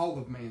cover all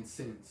of man's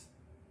sins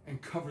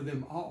and cover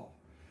them all.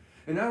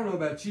 And I don't know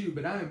about you,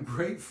 but I am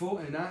grateful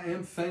and I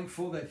am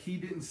thankful that he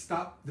didn't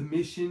stop the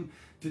mission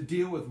to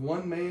deal with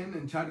one man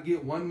and try to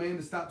get one man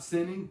to stop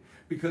sinning,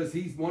 because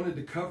he wanted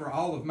to cover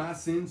all of my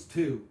sins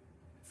too.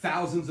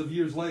 Thousands of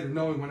years later,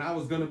 knowing when I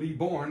was going to be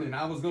born and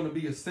I was going to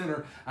be a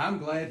sinner, I'm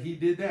glad he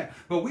did that.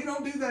 But we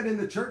don't do that in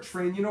the church,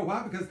 friend. You know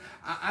why? Because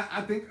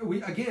I think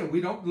we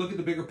don't look at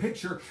the bigger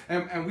picture,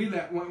 and we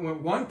let,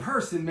 when one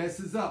person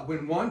messes up,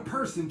 when one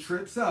person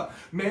trips up,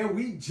 man,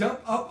 we jump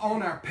up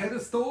on our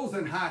pedestals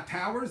and high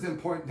towers and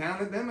point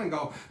down at them and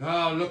go,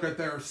 oh, look at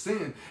their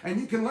sin.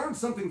 And you can learn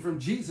something from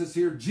Jesus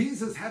here.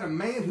 Jesus had a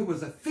man who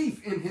was a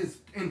thief in his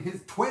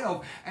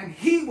 12, and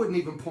he wouldn't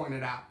even point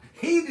it out.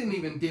 He didn't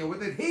even deal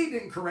with it. He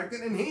didn't correct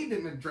it, and he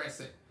didn't address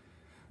it.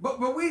 But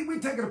we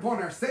take it upon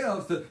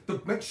ourselves to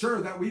make sure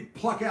that we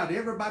pluck out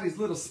everybody's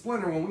little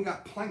splinter when we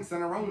got planks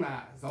in our own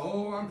eyes.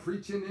 Oh, I'm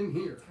preaching in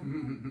here.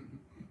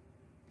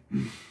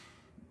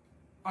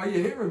 Are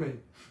you hearing me?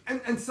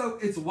 And so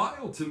it's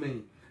wild to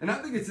me. And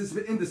I think it's just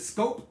in the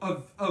scope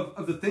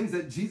of the things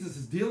that Jesus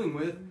is dealing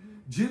with.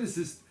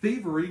 Judas's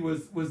thievery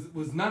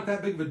was not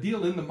that big of a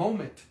deal in the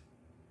moment.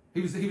 He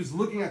was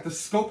looking at the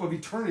scope of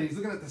eternity. He's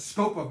looking at the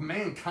scope of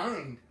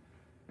mankind.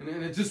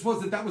 And it just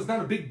wasn't, that was not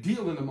a big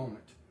deal in the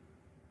moment.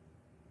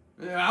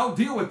 I'll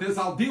deal with this.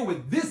 I'll deal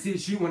with this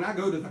issue when I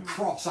go to the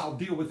cross. I'll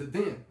deal with it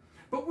then.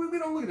 But we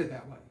don't look at it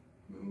that way.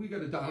 We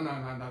got to,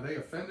 no. They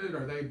offended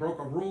or they broke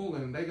a rule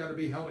and they got to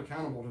be held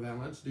accountable to that.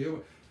 Let's deal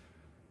with it.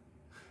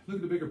 Look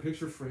at the bigger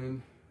picture,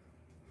 friend.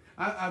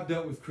 I've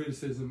dealt with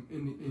criticism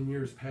in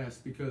years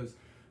past because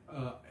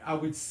I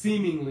would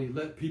seemingly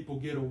let people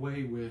get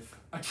away with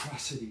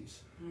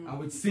atrocities. I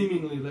would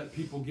seemingly let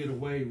people get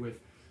away with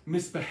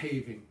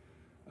misbehaving.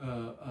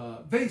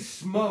 They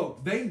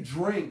smoked, they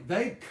drank,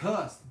 they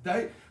cussed.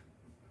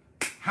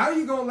 How are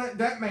you going to let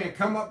that man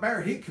come up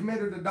there? He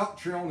committed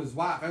adultery on his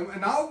wife.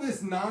 And all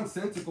this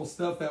nonsensical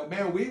stuff that,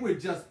 man, we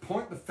would just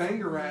point the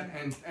finger at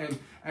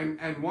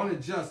and want to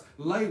just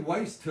lay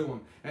waste to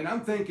him. And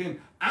I'm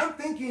thinking, I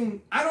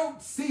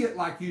don't see it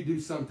like you do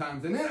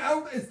sometimes. And it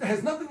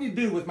has nothing to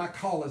do with my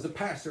call as a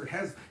pastor.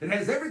 It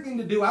has everything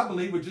to do, I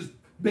believe, with just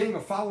being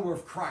a follower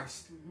of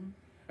Christ.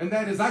 And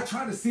that is, I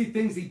try to see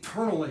things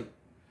eternally.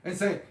 And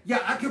say,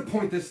 yeah, I could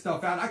point this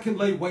stuff out. I can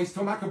lay waste to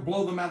them. I could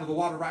blow them out of the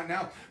water right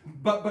now.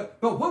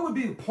 But what would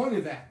be the point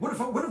of that? What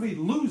if we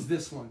lose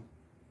this one?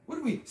 What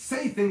if we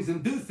say things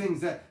and do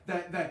things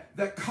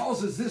that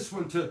causes this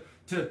one to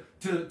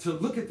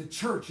look at the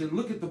church and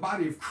look at the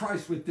body of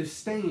Christ with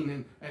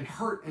disdain and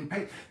hurt and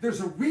pain?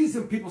 There's a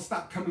reason people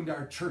stop coming to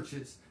our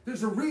churches.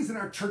 There's a reason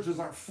our churches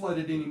aren't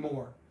flooded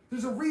anymore.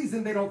 There's a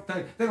reason they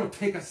don't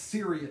take us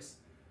serious.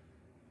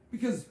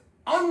 Because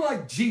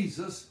unlike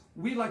Jesus,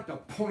 we like to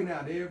point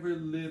out every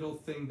little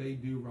thing they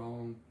do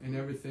wrong and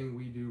everything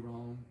we do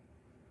wrong.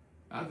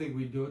 I think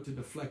we do it to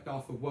deflect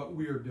off of what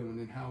we're doing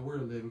and how we're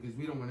living, because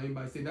we don't want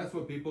anybody to say that's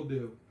what people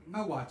do.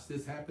 I watched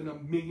this happen a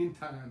million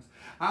times.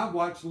 I've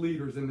watched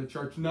leaders in the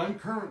church, none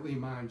currently,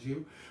 mind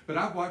you, but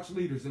I've watched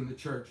leaders in the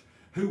church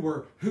who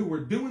were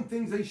doing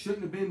things they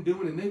shouldn't have been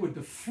doing, and they would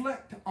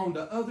deflect onto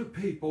other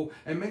people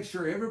and make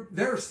sure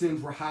their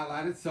sins were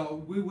highlighted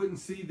so we wouldn't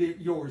see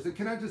yours. And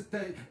can I just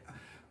tell you,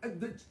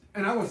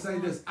 and I want to say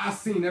this, I've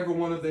seen every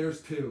one of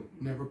theirs too.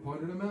 Never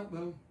pointed them out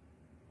though.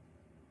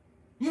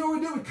 You know what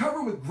we do? We cover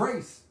them with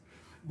grace.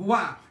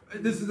 Why?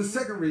 This is the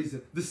second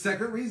reason. The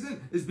second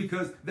reason is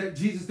because that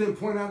Jesus didn't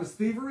point out his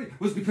thievery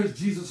was because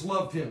Jesus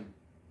loved him.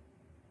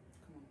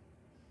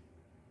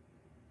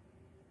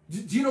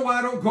 Do you know why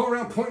I don't go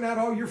around pointing out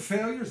all your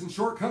failures and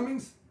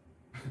shortcomings?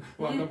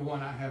 Well, number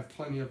one, I have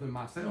plenty of them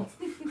myself.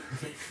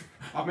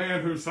 A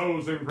man who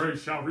sows in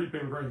grace shall reap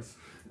in grace.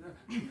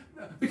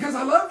 Because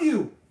I love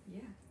you. Yeah.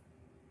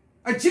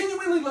 I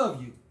genuinely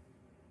love you.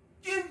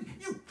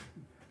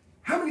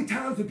 How many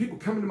times do people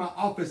come into my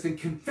office and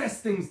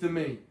confess things to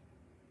me?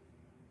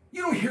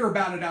 You don't hear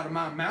about it out of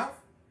my mouth.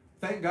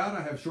 Thank God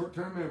I have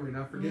short-term memory and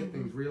I forget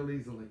things real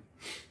easily.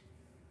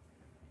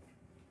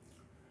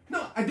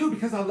 No, I do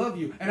because I love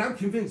you. And I'm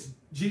convinced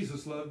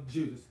Jesus loved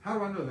Judas. How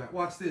do I know that?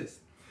 Watch this.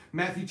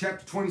 Matthew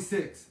chapter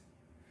 26.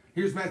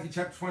 Here's Matthew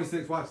chapter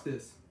 26. Watch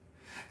this.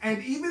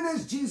 And even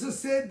as Jesus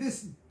said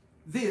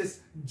this,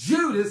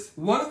 Judas,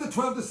 one of the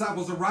 12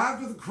 disciples,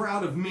 arrived with a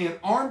crowd of men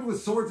armed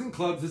with swords and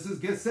clubs. This is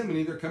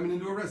Gethsemane. They're coming in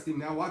to arrest him.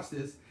 Now watch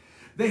this.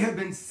 They had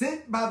been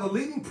sent by the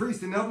leading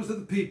priests and elders of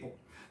the people.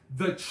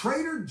 The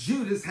traitor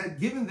Judas had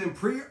given them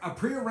a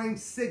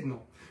prearranged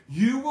signal.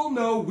 You will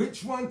know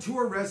which one to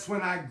arrest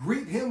when I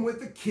greet him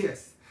with a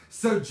kiss.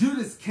 So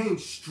Judas came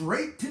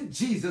straight to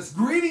Jesus.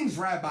 Greetings,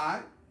 Rabbi,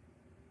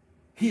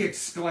 he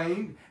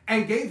exclaimed,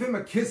 and gave him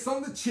a kiss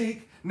on the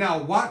cheek.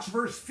 Now watch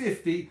verse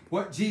 50,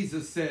 what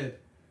Jesus said.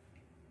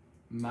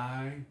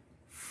 My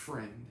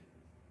friend,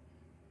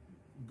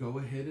 go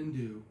ahead and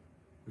do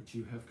what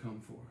you have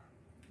come for.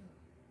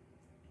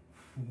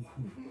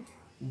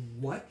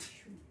 What?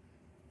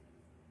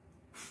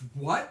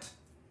 What?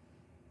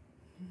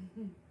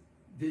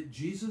 Did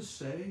Jesus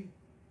say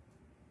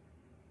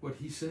what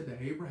he said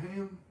to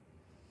Abraham?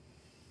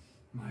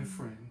 My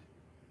friend.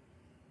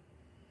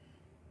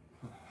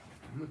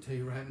 I'm going to tell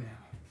you right now.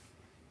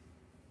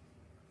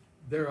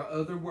 There are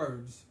other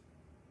words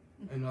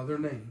and other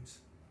names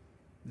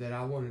that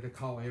I wanted to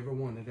call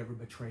everyone that ever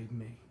betrayed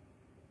me.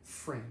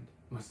 Friend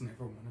was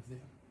never one of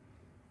them.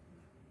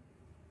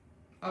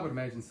 I would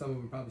imagine some of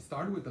them probably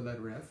started with the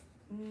letter F.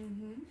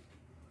 Mm-hmm.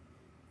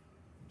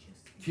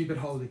 Keep it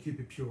holy, keep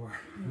it pure.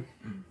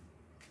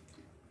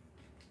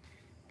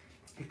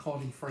 He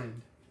called him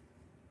friend.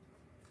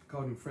 He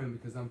called him friend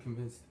because I'm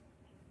convinced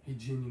he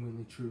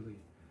genuinely, truly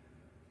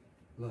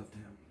loved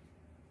him.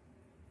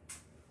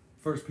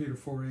 1 Peter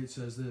 4:8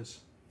 says this,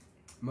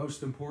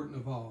 most important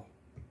of all,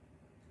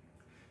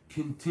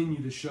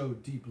 continue to show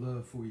deep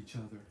love for each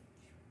other.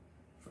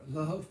 For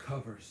love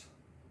covers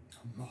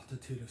a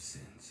multitude of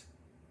sins.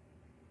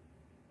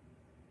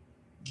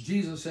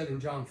 Jesus said in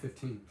John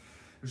 15,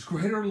 there's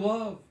greater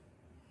love.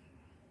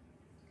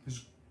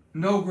 There's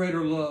no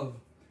greater love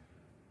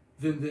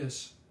than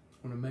this,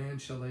 when a man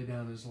shall lay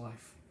down his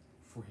life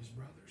for his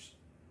brothers.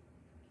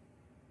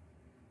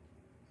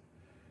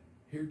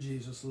 Here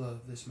Jesus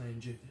loved this man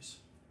Judas.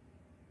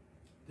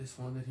 This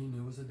one that he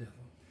knew was a devil.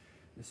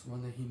 This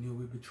one that he knew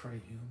would betray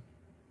him.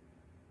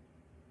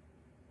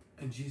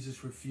 And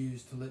Jesus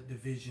refused to let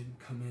division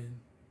come in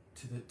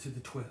to the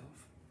 12.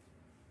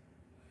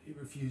 He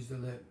refused to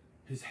let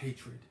his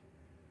hatred.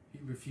 He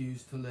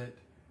refused to let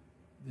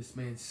this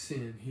man's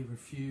sin. He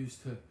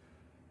refused to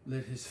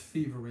let his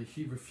thievery.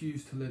 He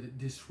refused to let it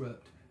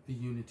disrupt the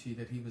unity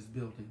that he was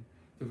building,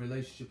 the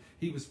relationship.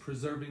 He was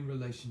preserving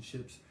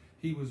relationships.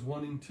 He was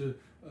wanting to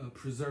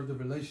preserve the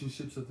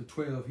relationships of the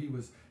 12.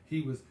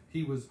 He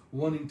was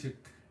wanting to.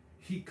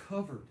 He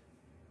covered.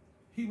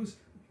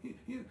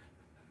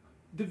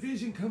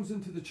 Division comes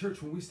into the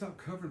church when we stop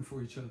covering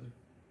for each other.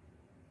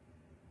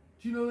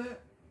 Do you know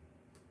that?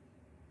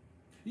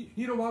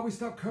 You know why we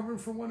stop covering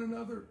for one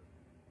another?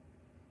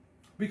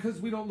 Because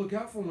we don't look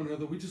out for one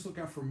another. We just look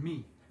out for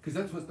me. Because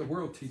that's what the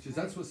world teaches.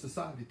 That's what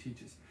society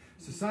teaches.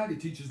 Society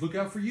teaches, look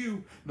out for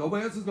you.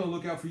 Nobody else is going to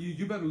look out for you.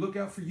 You better look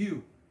out for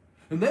you.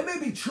 And that may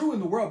be true in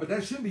the world, but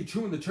that shouldn't be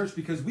true in the church,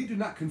 because we do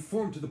not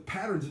conform to the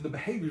patterns and the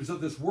behaviors of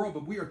this world,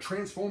 but we are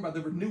transformed by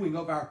the renewing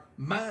of our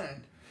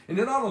mind. And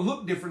it ought to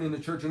look different in the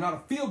church, and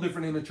ought to feel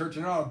different in the church,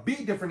 and it ought to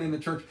be different in the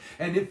church.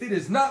 And if it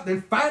is not,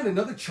 then find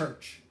another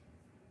church.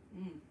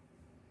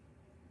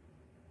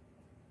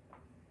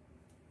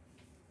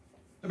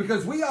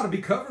 Because we ought to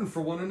be covering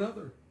for one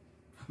another.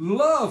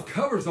 Love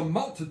covers a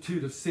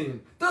multitude of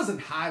sin. Doesn't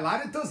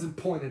highlight it, doesn't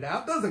point it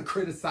out, doesn't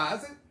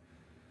criticize it,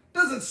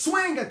 doesn't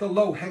swing at the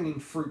low-hanging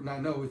fruit. And I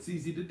know it's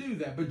easy to do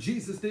that, but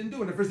Jesus didn't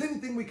do it. If there's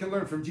anything we can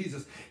learn from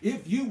Jesus,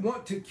 if you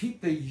want to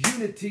keep the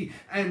unity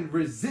and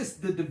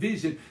resist the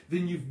division,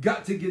 then you've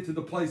got to get to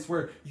the place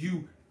where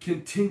you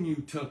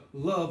continue to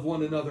love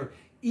one another,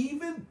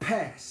 even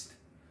past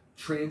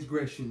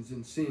transgressions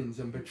and sins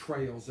and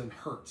betrayals and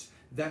hurts.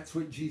 That's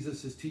what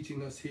Jesus is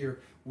teaching us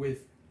here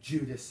with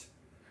Judas.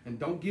 And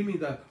don't give me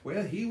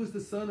well, he was the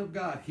Son of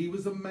God. He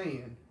was a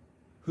man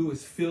who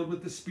was filled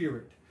with the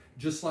Spirit.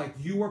 Just like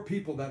you are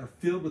people that are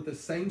filled with the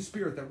same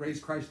Spirit that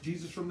raised Christ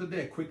Jesus from the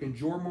dead, quickened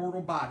your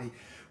mortal body.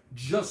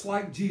 Just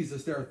like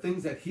Jesus, there are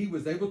things that he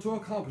was able to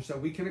accomplish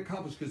that we can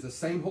accomplish, because the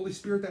same Holy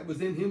Spirit that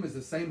was in him is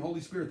the same Holy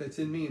Spirit that's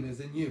in me and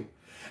is in you.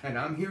 And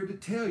I'm here to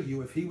tell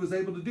you, if he was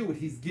able to do it,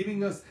 he's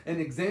giving us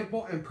an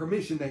example and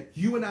permission that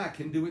you and I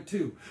can do it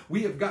too.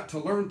 We have got to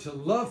learn to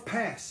love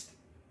past.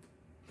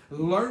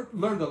 Learn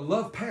to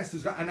love past.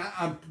 And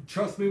I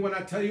trust me when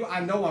I tell you, I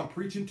know I'm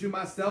preaching to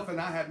myself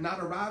and I have not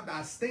arrived.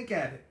 I stink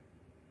at it.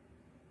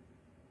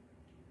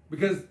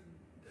 Because,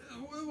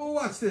 well,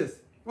 watch this.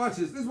 Watch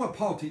this. This is what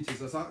Paul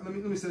teaches us. Let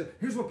me say it.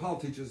 Here's what Paul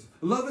teaches.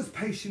 Love is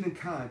patient and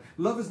kind.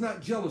 Love is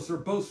not jealous or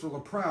boastful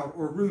or proud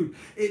or rude.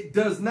 It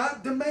does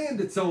not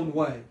demand its own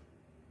way.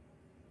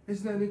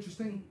 Isn't that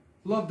interesting?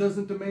 Love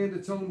doesn't demand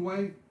its own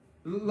way.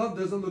 Love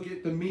doesn't look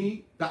at the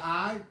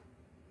I.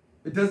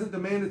 It doesn't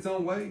demand its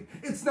own way.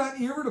 It's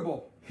not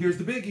irritable. Here's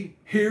the biggie.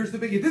 Here's the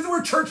biggie. This is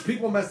where church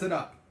people mess it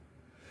up.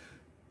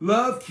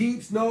 Love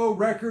keeps no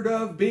record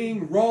of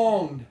being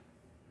wronged.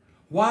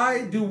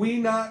 Why do we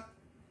not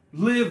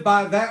live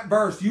by that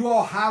verse? You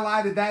all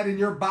highlighted that in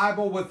your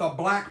Bible with a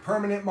black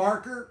permanent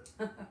marker.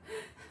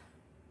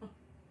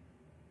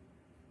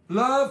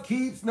 Love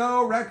keeps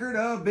no record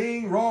of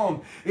being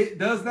wrong. It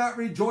does not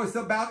rejoice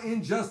about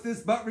injustice,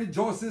 but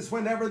rejoices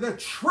whenever the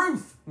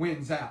truth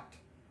wins out.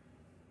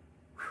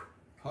 Whew.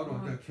 Hold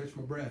on, I gotta catch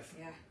my breath.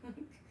 Yeah.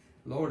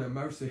 Lord have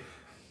mercy.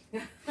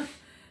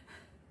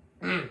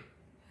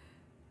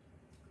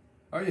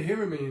 Are you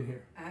hearing me in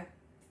here?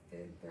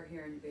 They're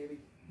hearing you, baby.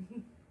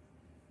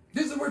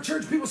 This is where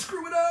church people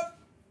screw it up.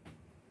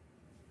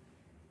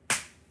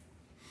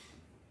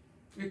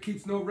 It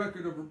keeps no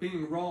record of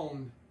being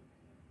wronged.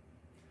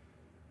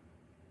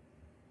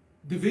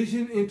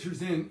 Division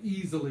enters in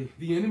easily.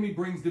 The enemy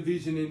brings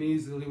division in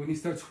easily when he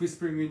starts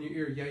whispering in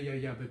your ear,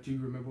 yeah, but do you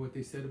remember what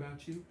they said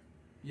about you?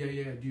 Yeah,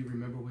 do you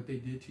remember what they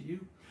did to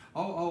you?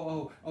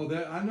 Oh, I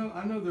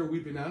know they're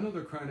weeping. I know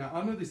they're crying out.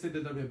 I know they said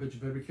that, but you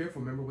better be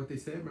careful. Remember what they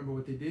said? Remember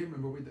what they did?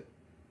 Remember what they...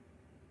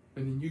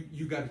 And then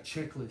you got a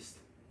checklist.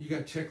 You got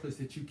a checklist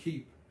that you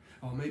keep.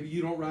 Oh, maybe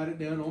you don't write it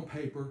down on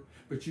paper,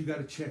 but you got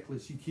a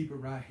checklist. You keep it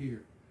right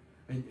here.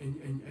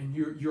 And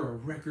you're a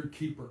record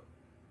keeper.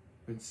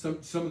 And some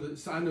of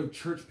the, I know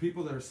church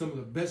people that are some of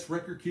the best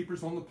record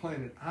keepers on the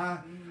planet. I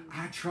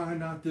try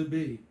not to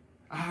be.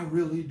 I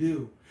really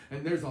do.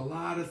 And there's a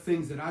lot of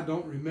things that I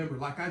don't remember.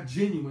 Like I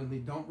genuinely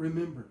don't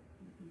remember.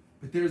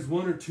 But there's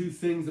one or two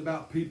things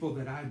about people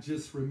that I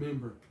just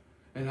remember.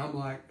 And I'm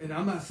like, and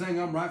I'm not saying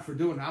I'm right for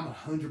doing it. I'm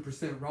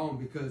 100% wrong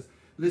because,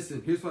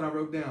 listen, here's what I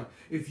wrote down.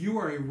 If you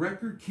are a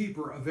record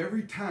keeper of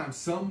every time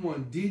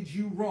someone did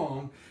you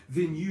wrong,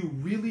 then you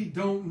really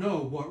don't know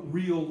what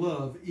real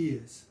love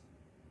is.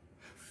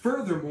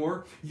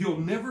 Furthermore, you'll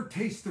never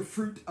taste the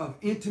fruit of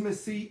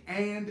intimacy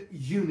and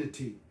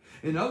unity.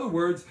 In other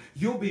words,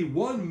 you'll be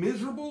one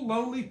miserable,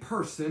 lonely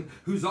person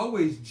who's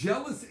always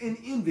jealous and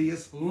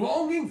envious,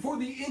 longing for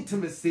the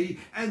intimacy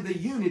and the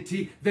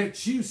unity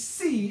that you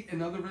see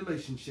in other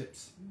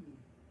relationships.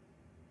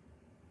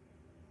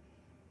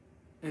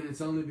 And it's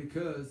only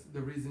because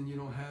the reason you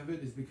don't have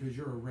it is because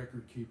you're a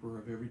record keeper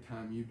of every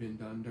time you've been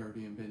done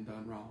dirty and been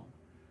done wrong.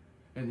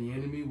 And the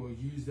enemy will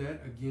use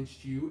that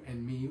against you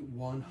and me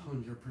 100%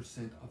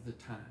 of the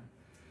time.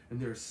 And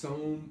there's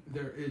so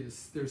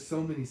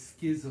many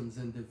schisms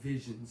and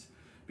divisions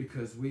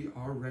because we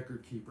are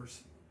record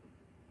keepers.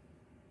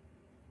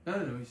 I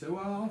don't know. You say,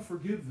 well, I'll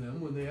forgive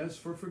them when they ask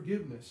for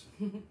forgiveness.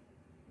 No.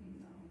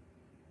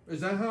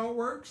 Is that how it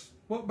works?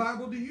 What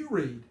Bible do you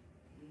read?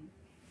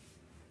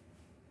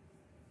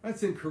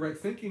 That's incorrect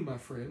thinking, my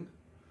friend.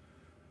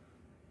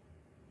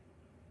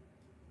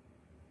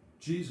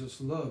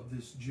 Jesus loved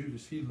this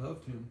Judas. He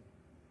loved him.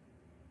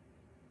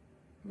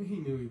 He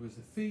knew he was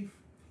a thief.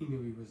 He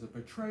knew he was a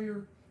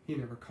betrayer. He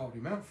never called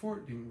him out for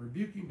it, didn't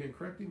rebuke him, didn't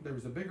correct him. There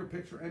was a bigger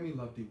picture, and he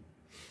loved him.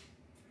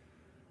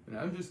 And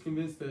I'm just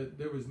convinced that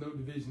there was no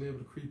division able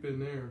to creep in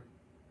there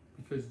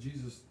because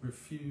Jesus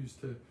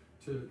refused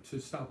to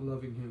stop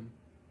loving him.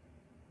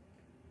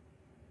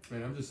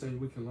 And I'm just saying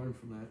we can learn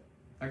from that.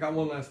 I got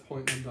one last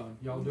point and I'm done.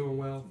 Y'all doing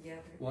well? Yeah.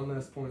 One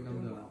last point and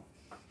I'm done. Well.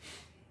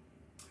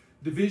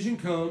 Division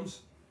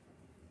comes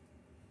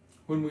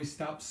when we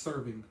stop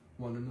serving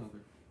one another.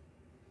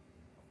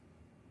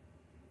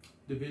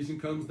 Division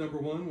comes, number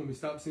one, when we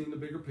stop seeing the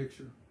bigger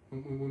picture,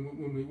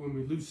 when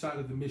we lose sight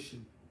of the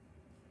mission.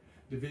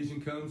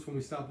 Division comes when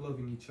we stop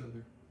loving each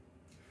other.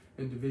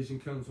 And division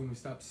comes when we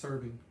stop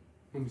serving,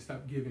 when we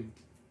stop giving.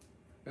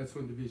 That's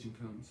when division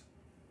comes.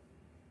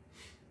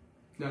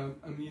 Now,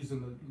 I'm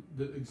using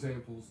the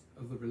examples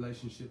of the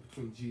relationship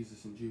between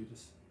Jesus and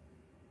Judas.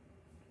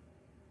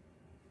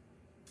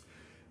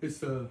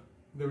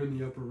 They're in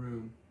the upper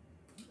room.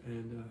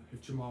 And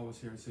if Jamal was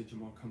here, I'd say,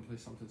 Jamal, come play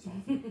something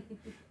softly.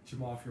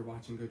 Jamal, if you're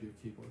watching, go to your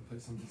keyboard and play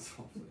something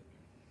softly.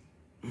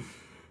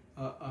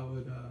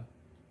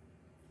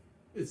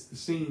 It's the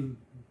scene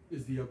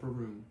is the upper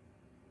room.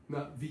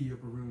 Not the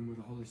upper room with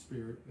the Holy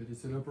Spirit, but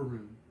it's an upper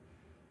room.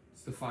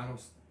 It's the final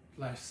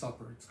Last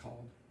Supper, it's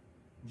called.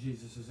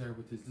 Jesus is there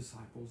with his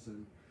disciples.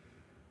 And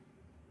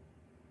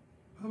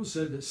the Bible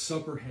said that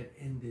supper had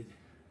ended.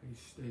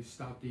 They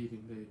stopped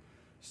eating. They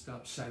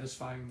stopped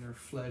satisfying their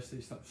flesh. They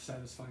stopped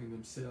satisfying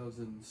themselves,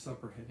 and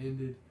supper had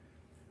ended.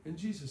 And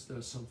Jesus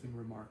does something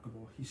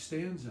remarkable. He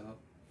stands up,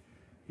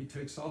 he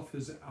takes off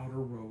his outer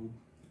robe,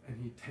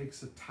 and he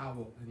takes a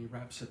towel, and he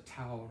wraps a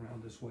towel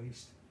around his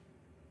waist.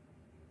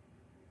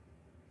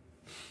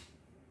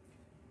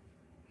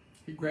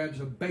 He grabs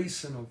a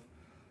basin of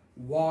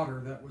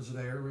water that was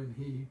there, and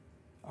he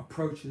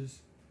approaches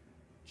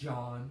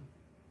John,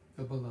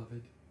 the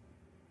beloved,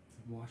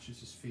 and washes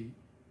his feet.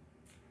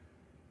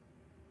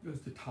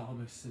 Goes to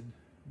Thomas and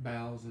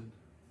bows and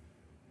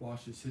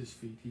washes his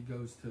feet. He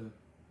goes to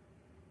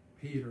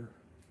Peter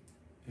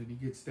and he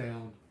gets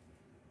down,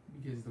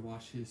 begins to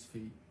wash his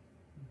feet.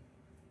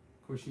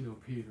 Of course, you know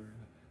Peter.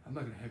 I'm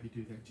not going to have you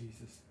do that,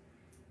 Jesus.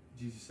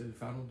 Jesus said,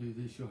 if I don't do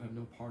this, you'll have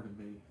no part of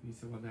me. And he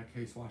said, well, in that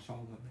case, wash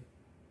all of me.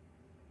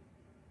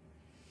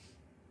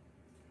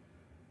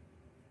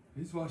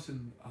 He's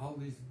washing all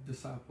these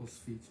disciples'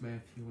 feet,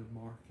 Matthew and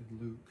Mark and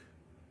Luke.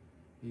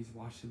 He's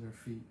washing their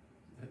feet.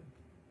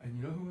 And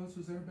you know who else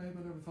was there, babe,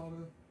 I never thought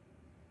of?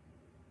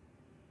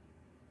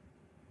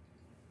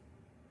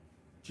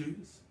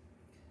 Judas.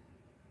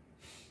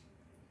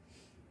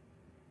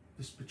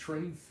 This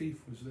betraying thief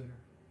was there.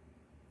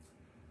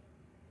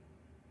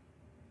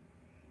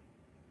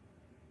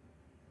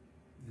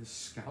 This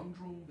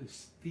scoundrel,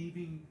 this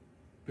thieving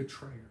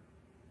betrayer.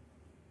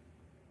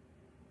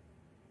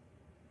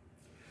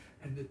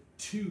 And the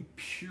two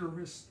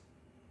purest,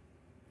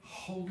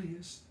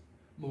 holiest,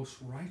 most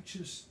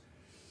righteous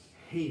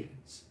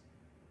hands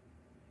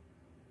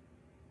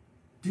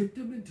dipped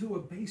them into a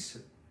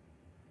basin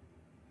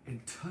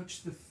and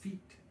touched the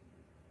feet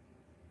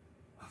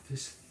of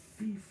this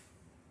thief,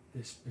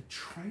 this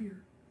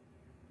betrayer.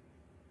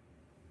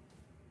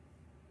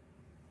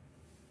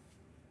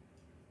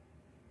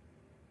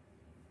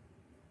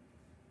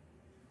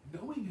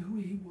 Knowing who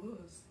he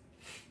was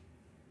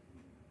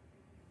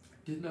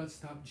did not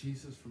stop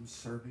Jesus from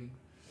serving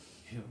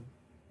him.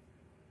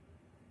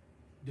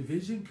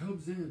 Division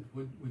comes in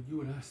when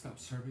you and I stop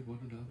serving one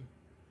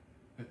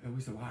another. And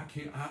we say, well, I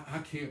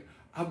can't,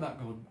 I'm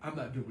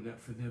not doing that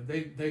for them.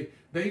 They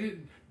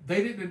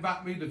didn't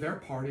invite me to their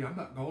party. I'm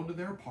not going to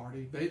their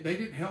party. They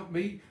didn't help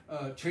me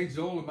change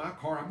the oil in my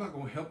car. I'm not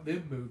going to help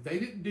them move. They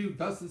didn't do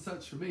thus and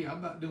such for me.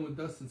 I'm not doing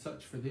thus and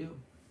such for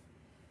them.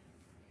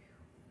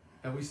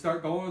 And we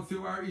start going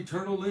through our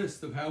eternal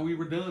list of how we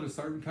were done a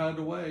certain kind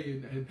of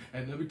way.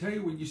 And let me tell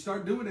you, when you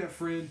start doing that,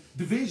 friend,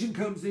 division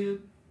comes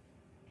in.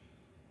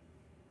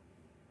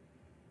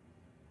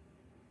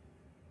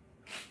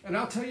 And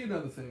I'll tell you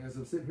another thing as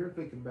I'm sitting here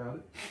thinking about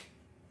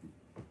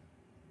it.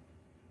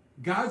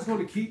 God's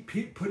going to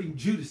keep putting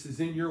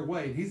Judases in your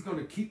way. He's going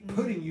to keep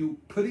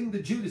putting the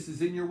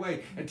Judases in your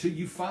way until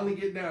you finally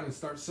get down and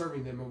start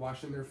serving them and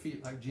washing their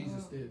feet like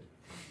Jesus did.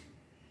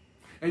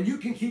 And you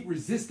can keep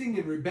resisting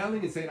and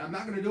rebelling and saying, I'm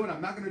not going to do it,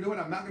 I'm not going to do it,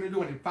 I'm not going to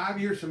do it. And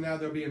 5 years from now,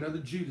 there'll be another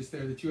Judas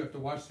there that you have to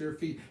wash their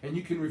feet. And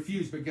you can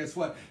refuse, but guess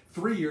what?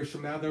 3 years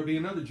from now, there'll be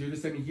another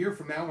Judas. And a year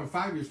from now, and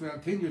 5 years from now,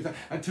 10 years from now,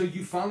 until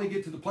you finally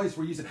get to the place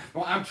where you say,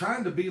 well, I'm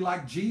trying to be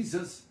like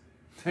Jesus.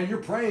 And you're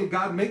praying,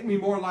 God, make me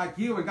more like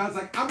you. And God's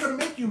like, I'm going to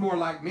make you more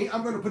like me.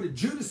 I'm going to put a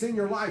Judas in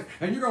your life.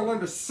 And you're going to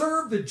learn to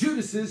serve the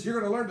Judases. You're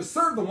going to learn to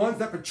serve the ones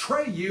that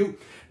betray you,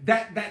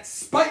 that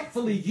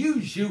spitefully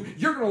use you.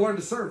 You're going to learn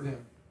to serve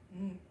them.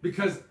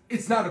 Because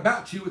it's not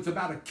about you, it's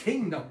about a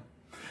kingdom.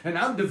 And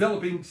I'm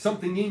developing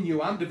something in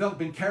you. I'm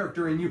developing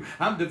character in you.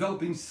 I'm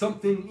developing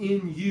something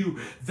in you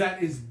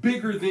that is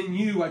bigger than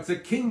you. It's a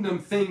kingdom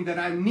thing that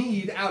I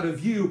need out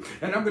of you.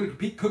 And I'm going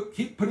to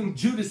keep putting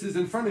Judases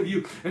in front of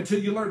you until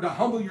you learn to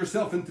humble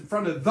yourself in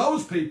front of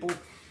those people.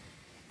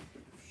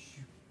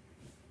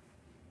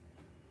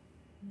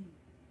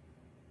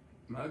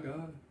 My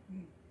God.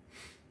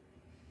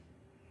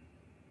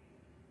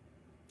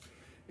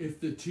 If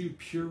the two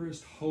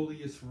purest,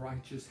 holiest,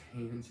 righteous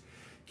hands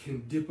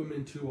can dip them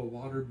into a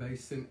water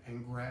basin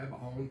and grab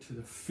onto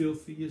the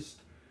filthiest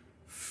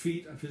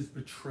feet of his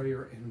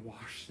betrayer and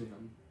wash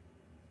them,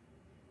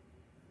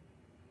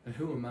 and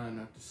who am I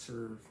not to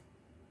serve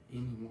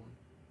anyone?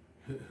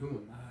 Who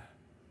am I?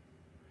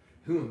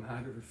 Who am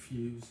I to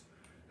refuse?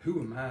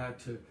 Who am I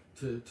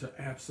to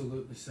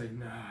absolutely say,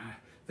 nah,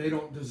 they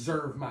don't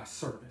deserve my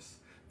service.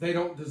 They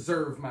don't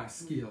deserve my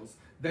skills.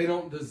 They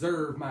don't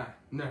deserve my,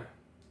 no.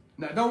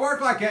 Now, it don't work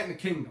like that in the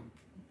kingdom.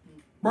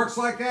 Works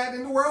like that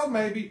in the world,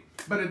 maybe,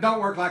 but it don't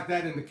work like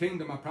that in the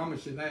kingdom. I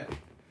promise you that.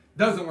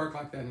 Doesn't work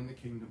like that in the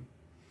kingdom.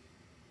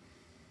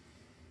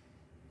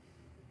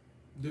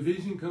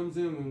 Division comes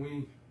in when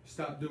we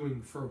stop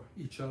doing for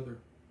each other,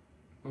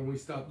 when we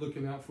stop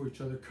looking out for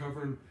each other,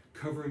 covering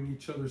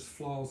each other's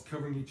flaws,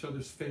 covering each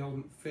other's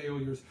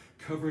failures,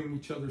 covering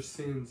each other's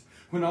sins.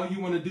 When all you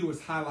want to do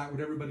is highlight what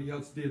everybody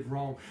else did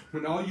wrong.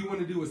 When all you want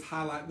to do is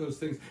highlight those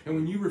things. And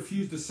when you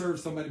refuse to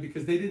serve somebody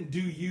because they didn't do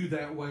you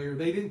that way, or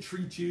they didn't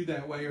treat you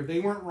that way, or they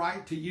weren't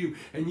right to you,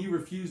 and you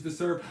refuse to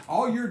serve,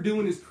 all you're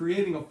doing is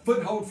creating a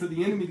foothold for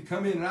the enemy to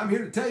come in. And I'm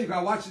here to tell you,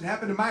 I watched it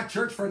happen in my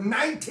church for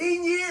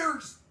 19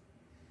 years.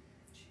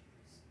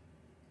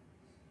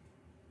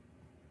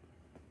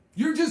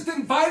 You're just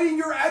inviting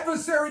your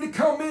adversary to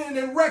come in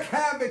and wreak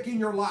havoc in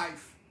your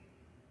life.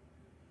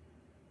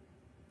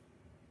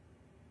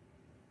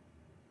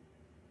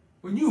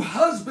 When you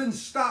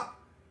husbands stop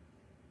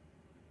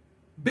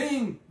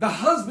being the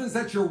husbands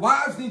that your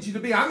wives need you to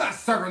be, I'm not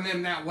serving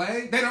them that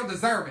way. They don't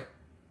deserve it.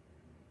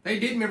 They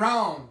did me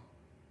wrong.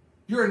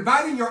 You're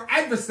inviting your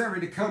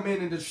adversary to come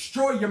in and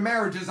destroy your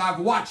marriages. I've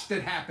watched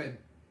it happen.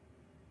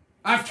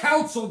 I've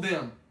counseled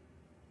them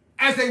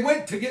as they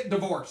went to get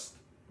divorced.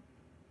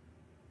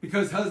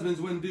 Because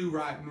husbands wouldn't do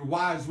right and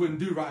wives wouldn't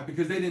do right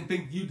because they didn't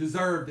think you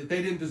deserved it.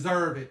 They didn't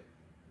deserve it.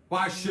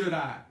 Why should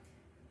I?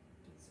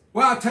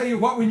 Well, I'll tell you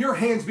what, when your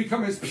hands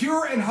become as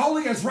pure and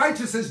holy, as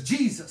righteous as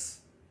Jesus.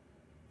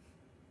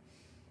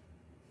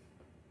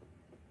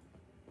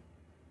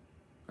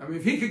 I mean,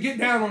 if he could get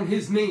down on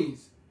his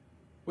knees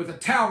with a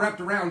towel wrapped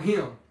around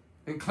him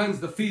and cleanse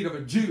the feet of a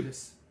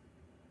Judas,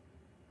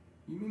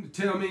 you mean to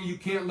tell me you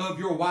can't love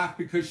your wife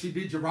because she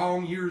did you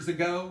wrong years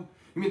ago?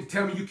 You mean to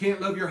tell me you can't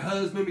love your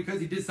husband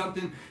because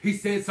he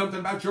said something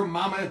about your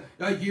mama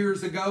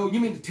years ago? You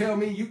mean to tell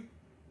me you...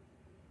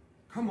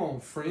 Come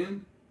on,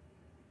 friend.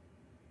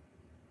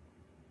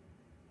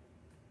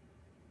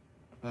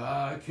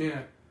 I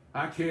can't,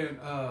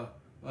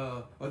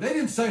 they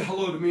didn't say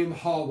hello to me in the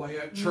hallway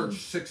at church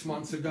 6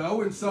 months ago,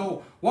 and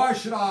so why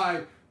should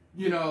I,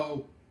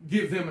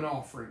 give them an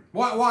offering?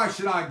 Why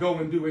should I go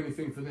and do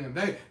anything for them?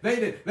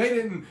 They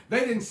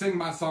didn't sing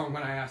my song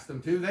when I asked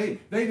them to. They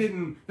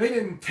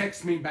didn't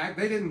text me back.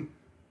 They didn't.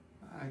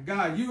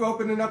 God, you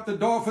opening up the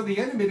door for the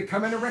enemy to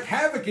come in and wreak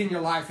havoc in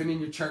your life and in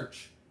your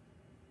church.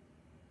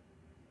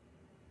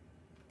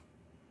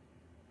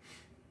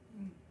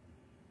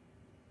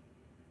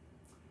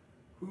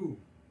 Ooh.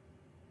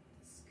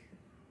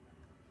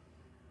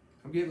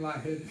 I'm getting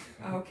lightheaded.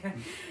 Okay.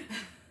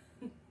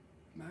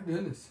 My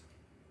goodness.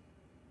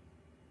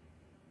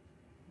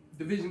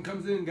 Division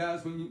comes in,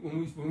 guys, when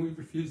we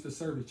refuse to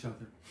serve each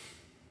other,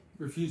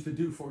 refuse to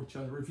do for each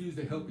other, refuse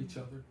to help each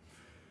other.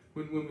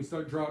 when we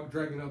start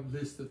dragging up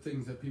lists of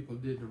things that people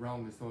did the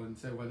wrongest on and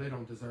say, well, they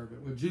don't deserve it.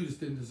 Well, Judas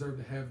didn't deserve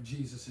to have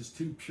Jesus'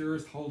 two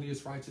purest,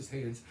 holiest, righteous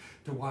hands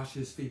to wash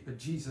his feet, but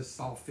Jesus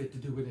saw fit to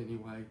do it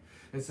anyway.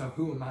 And so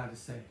who am I to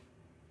say?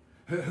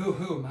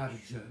 Who am I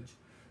to judge?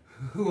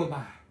 Who am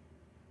I?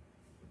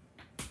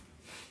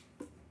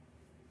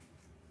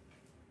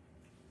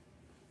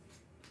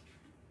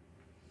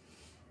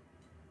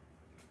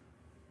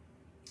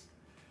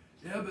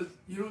 Yeah, but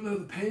you don't know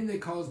the pain they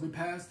caused me,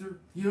 Pastor.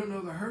 You don't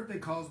know the hurt they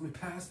caused me,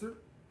 Pastor.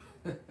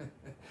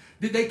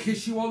 Did they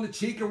kiss you on the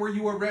cheek, or were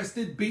you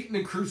arrested, beaten,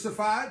 and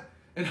crucified,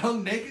 and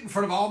hung naked in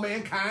front of all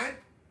mankind?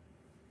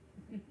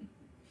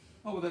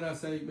 Oh, well, then I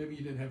say maybe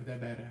you didn't have it that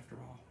bad after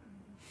all.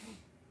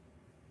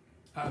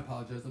 I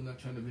apologize. I'm not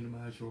trying to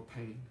minimize your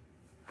pain.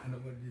 I know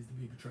what it is to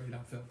be betrayed.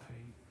 I felt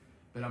pain,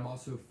 but I'm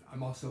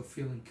also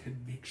feeling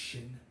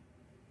conviction.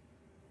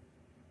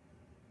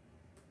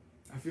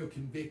 I feel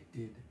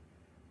convicted.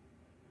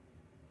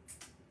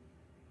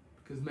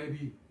 Because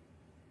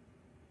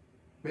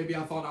maybe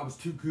I thought I was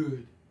too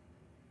good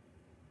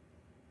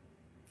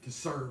to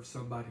serve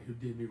somebody who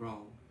did me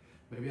wrong.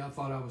 Maybe I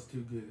thought I was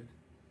too good.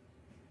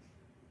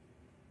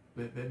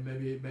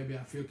 Maybe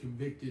I feel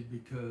convicted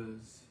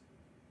because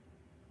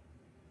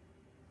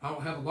I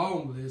don't have a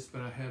long list,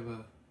 but I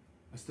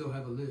still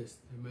have a list.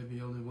 There may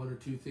be only one or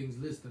two things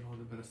listed on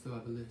it, but I still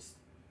have a list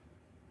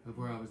of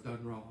where I was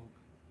done wrong.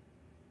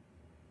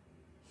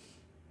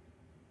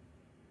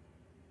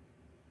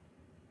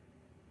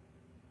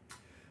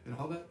 And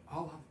all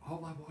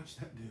I watched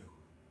that do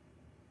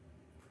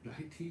for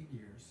 19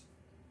 years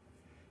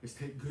is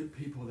take good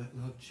people that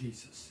love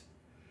Jesus,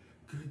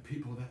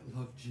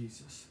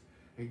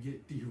 and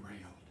get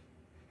derailed,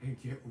 and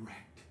get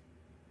wrecked,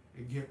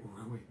 and get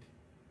ruined,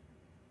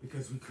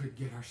 because we couldn't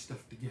get our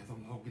stuff together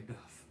long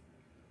enough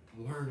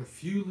to learn a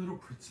few little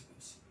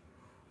principles.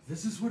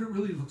 This is what it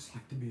really looks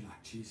like to be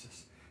like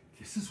Jesus.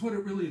 This is what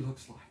it really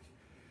looks like.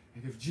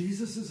 And if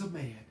Jesus is a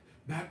man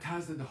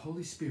baptized in the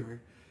Holy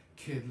Spirit,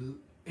 can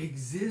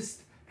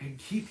exist and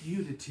keep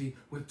unity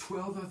with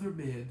 12 other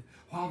men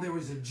while there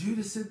is a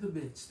Judas in the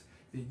midst,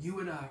 then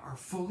you and I are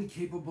fully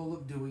capable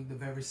of doing the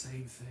very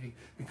same thing,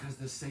 because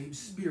the same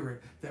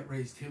Spirit that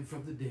raised him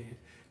from the dead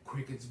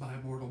quickens my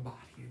mortal body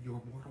and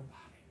your mortal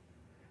body.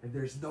 And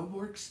there's no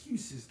more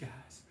excuses,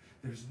 guys.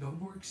 There's no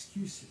more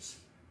excuses.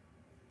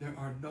 There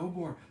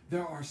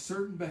are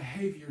certain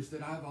behaviors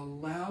that I've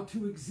allowed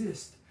to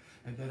exist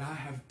and that I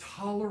have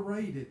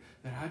tolerated,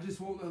 that I just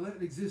won't let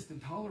it exist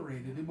and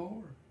tolerate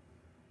anymore.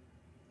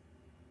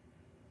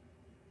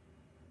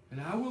 And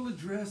I will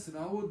address, and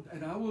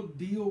I will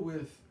deal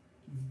with.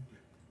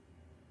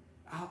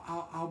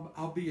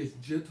 I'll be as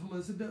gentle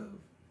as a dove.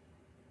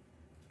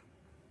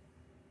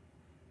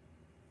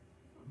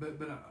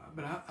 But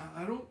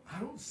I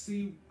don't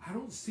see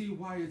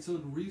why it's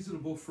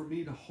unreasonable for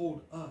me to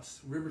hold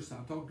us, Riverside.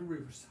 I'm talking to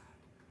Riverside.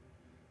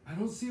 I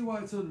don't see why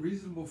it's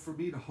unreasonable for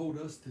me to hold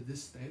us to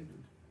this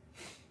standard.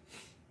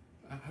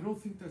 I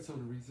don't think that's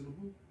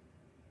unreasonable.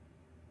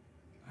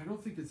 I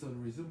don't think it's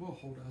unreasonable to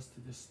hold us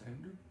to this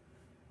standard.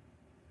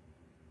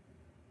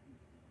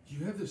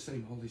 You have the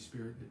same Holy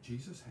Spirit that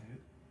Jesus had.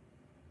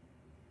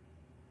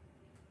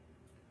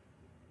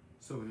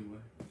 So anyway,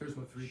 there's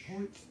my 3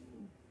 points.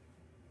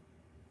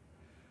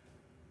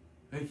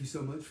 Thank you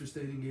so much for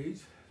staying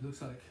engaged.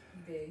 Looks like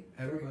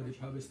everybody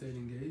probably stayed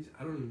engaged.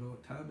 I don't even know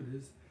what time it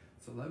is.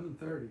 It's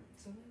 11:30.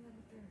 It's only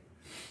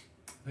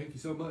 11:30. Thank you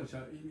so much.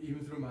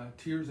 Even through my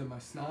tears and my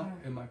snot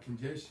and my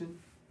congestion,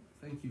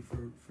 thank you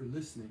for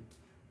listening.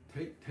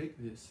 Take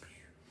this.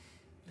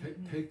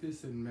 Take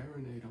this and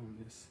marinate on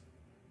this.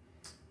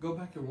 Go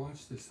back and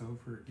watch this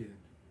over again.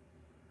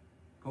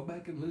 Go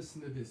back and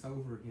listen to this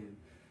over again.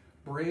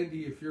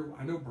 Brandy,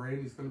 I know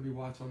Brandy's going to be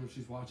watching. I don't know if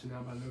she's watching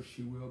now, but I know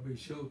she will be.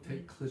 She'll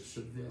take clips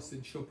of this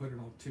and she'll put it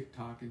on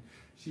TikTok, and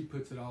she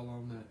puts it all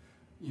on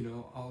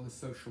all the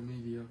social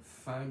media.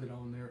 Find it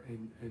on there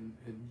and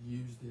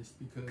use this,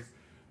 because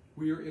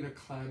we are in a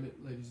climate,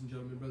 ladies and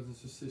gentlemen,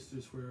 brothers and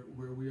sisters,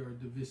 where we are a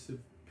divisive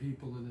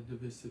people in a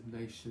divisive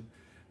nation.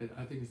 And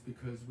I think it's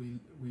because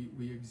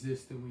we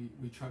exist and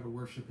we try to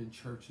worship in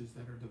churches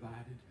that are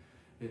divided.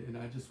 And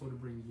I just want to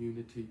bring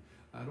unity.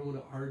 I don't want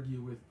to argue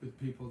with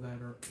people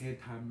that are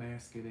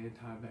anti-mask and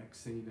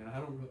anti-vaccine.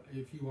 And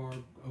if you are,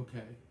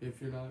 okay.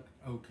 If you're not,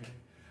 okay.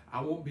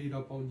 I won't beat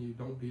up on you.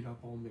 Don't beat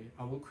up on me.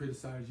 I won't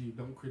criticize you.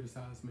 Don't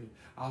criticize me.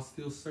 I'll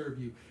still serve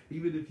you.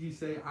 Even if you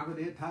say I'm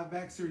an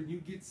anti-vaxxer and you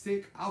get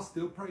sick, I'll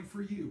still pray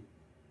for you.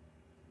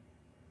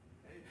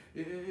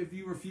 If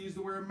you refuse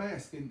to wear a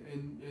mask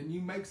and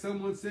you make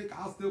someone sick,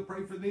 I'll still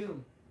pray for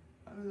them.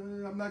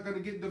 I'm not going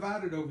to get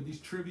divided over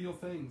these trivial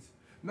things.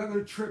 I'm not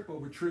going to trip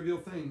over trivial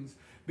things,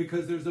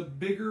 because there's a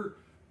bigger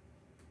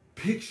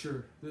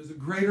picture. There's a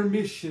greater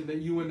mission that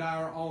you and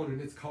I are on, and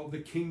it's called the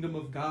kingdom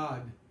of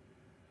God.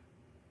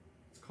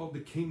 It's called the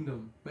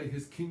kingdom. May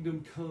his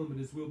kingdom come and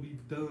his will be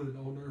done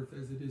on earth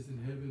as it is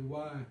in heaven.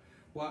 Why?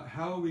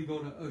 How are we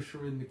going to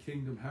usher in the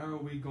kingdom? How are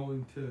we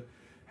going to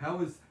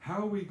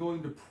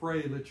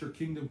pray, let your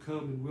kingdom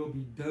come and will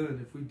be done,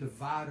 if we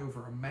divide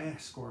over a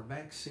mask or a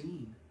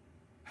vaccine?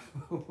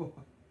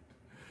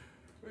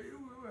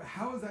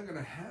 How is that going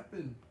to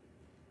happen?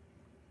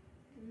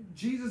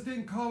 Jesus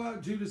didn't call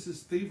out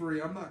Judas's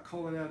thievery. I'm not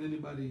calling out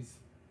anybody's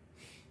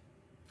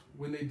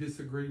when they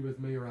disagree with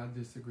me or I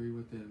disagree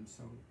with them.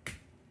 So,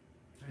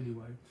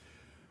 anyway.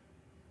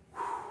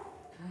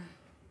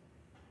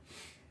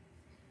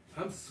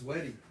 I'm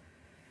sweaty.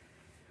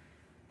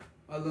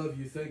 I love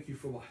you. Thank you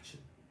for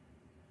watching.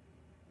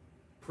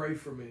 Pray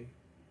for me.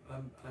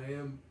 I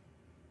am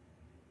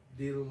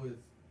dealing with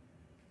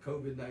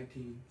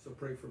COVID-19, so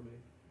pray for me.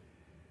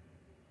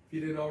 If you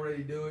didn't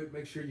already do it,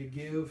 make sure you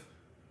give.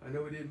 I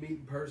know we didn't meet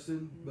in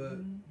person,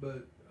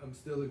 but I'm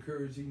still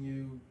encouraging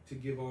you to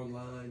give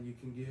online. You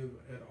can give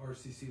at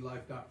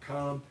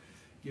rcclife.com.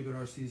 Give at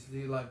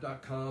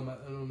rcclife.com. I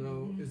don't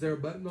know. Is there a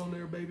button on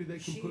there, baby, they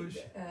can push?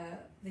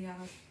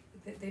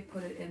 They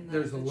put it in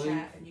There's a link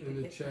chat, and you in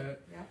can the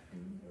chat.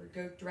 or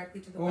go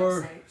directly to the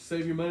or website.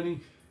 Save your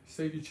money,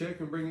 save your check,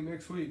 and bring it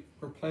next week.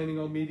 We're planning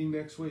on meeting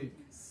next week.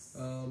 Yes.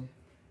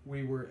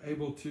 We were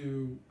able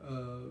to.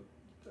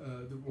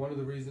 One of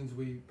the reasons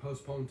we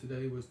postponed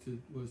today was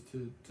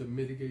to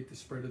mitigate the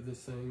spread of this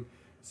thing,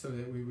 so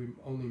that we would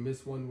only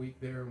miss 1 week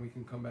there, and we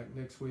can come back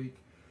next week.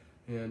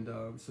 And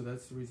so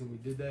that's the reason we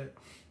did that.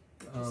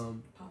 Just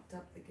popped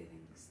up the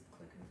giving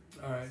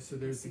clicker. All right, so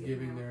there's the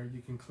giving there.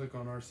 You can click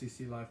on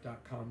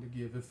rcclife.com to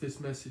give. If this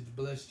message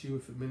blessed you,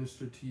 if it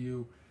ministered to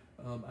you,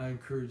 I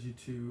encourage you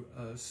to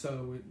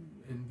sow,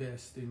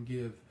 invest, and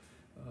give.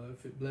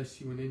 If it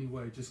blessed you in any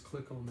way, just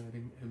click on that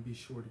and be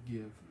sure to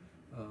give.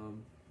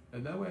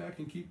 And that way I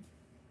can keep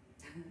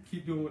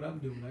doing what I'm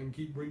doing. I can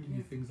keep bringing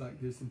you things like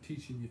this and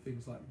teaching you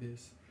things like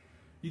this.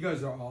 You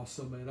guys are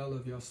awesome, man. I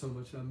love y'all so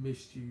much. I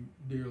missed you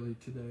dearly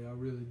today. I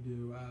really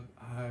do.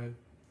 I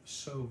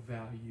so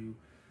value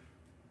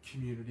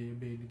community and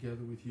being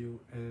together with you.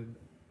 And,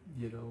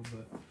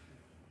 but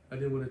I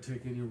didn't want to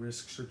take any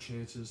risks or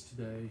chances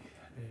today.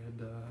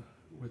 And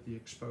with the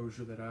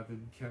exposure that I've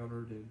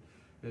encountered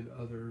and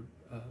other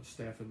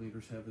staff and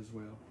leaders have as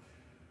well.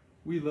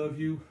 We love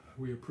you.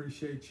 We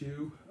appreciate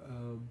you.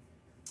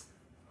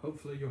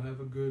 Hopefully you'll have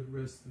a good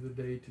rest of the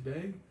day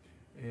today.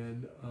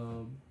 And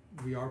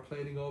we are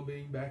planning on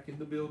being back in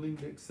the building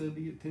next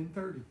Sunday at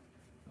 10:30.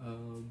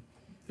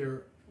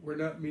 We're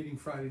not meeting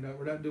Friday night.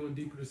 We're not doing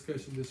deeper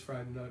discussion this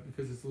Friday night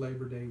because it's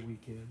Labor Day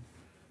weekend.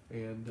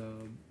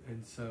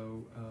 And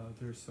so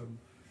there's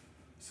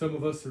some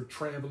of us are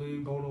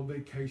traveling, going on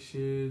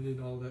vacation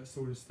and all that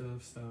sort of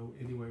stuff. So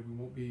anyway, we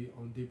won't be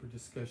on deeper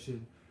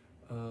discussion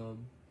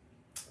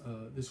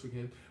this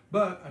weekend.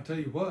 But I tell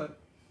you what,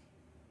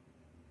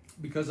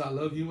 because I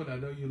love you and I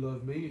know you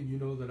love me, and you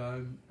know that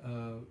I'm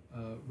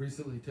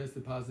recently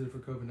tested positive for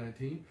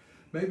COVID-19,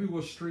 maybe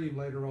we'll stream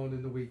later on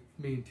in the week,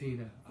 me and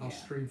Tina. I'll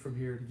stream from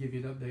here to give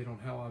you an update on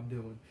how I'm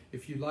doing.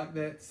 If you like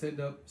that,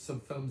 send up some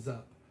thumbs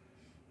up.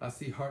 I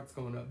see hearts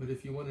going up. But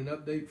if you want an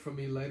update from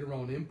me later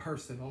on in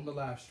person on the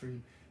live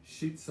stream,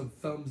 shoot some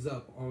thumbs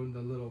up on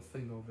the little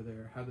thing over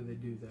there. How do they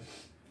do that?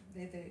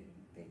 They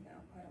know.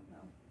 I don't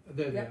know.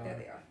 There There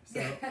they are.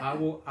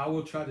 So I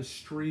will try to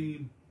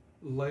stream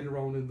later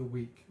on in the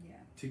week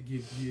to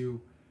give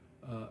you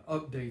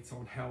updates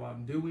on how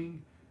I'm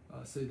doing,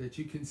 so that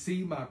you can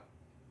see my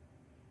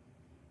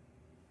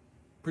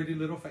pretty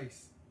little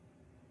face.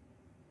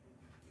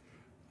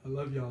 I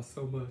love y'all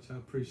so much. I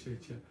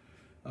appreciate you.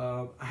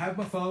 I have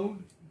my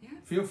phone.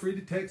 Feel free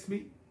to text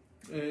me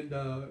and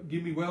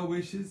give me well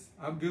wishes.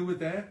 I'm good with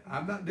that.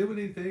 I'm not doing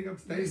anything. I'm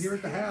staying here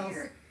at the house.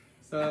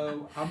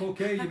 So I'm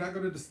okay. You're not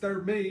going to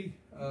disturb me.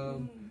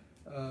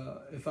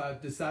 If I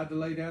decide to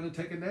lay down and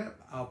take a nap,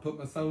 I'll put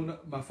my phone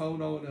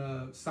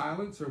on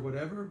silence or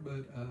whatever.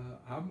 But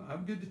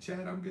I'm good to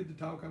chat. I'm good to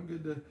talk. I'm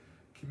good to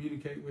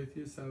communicate with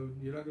you. So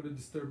you're not going to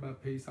disturb my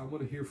peace. I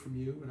want to hear from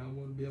you, and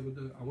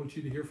I want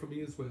you to hear from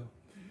me as well.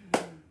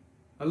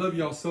 I love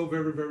y'all so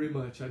very, very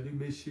much. I do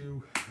miss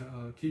you.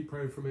 Keep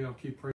praying for me. I'll keep praying.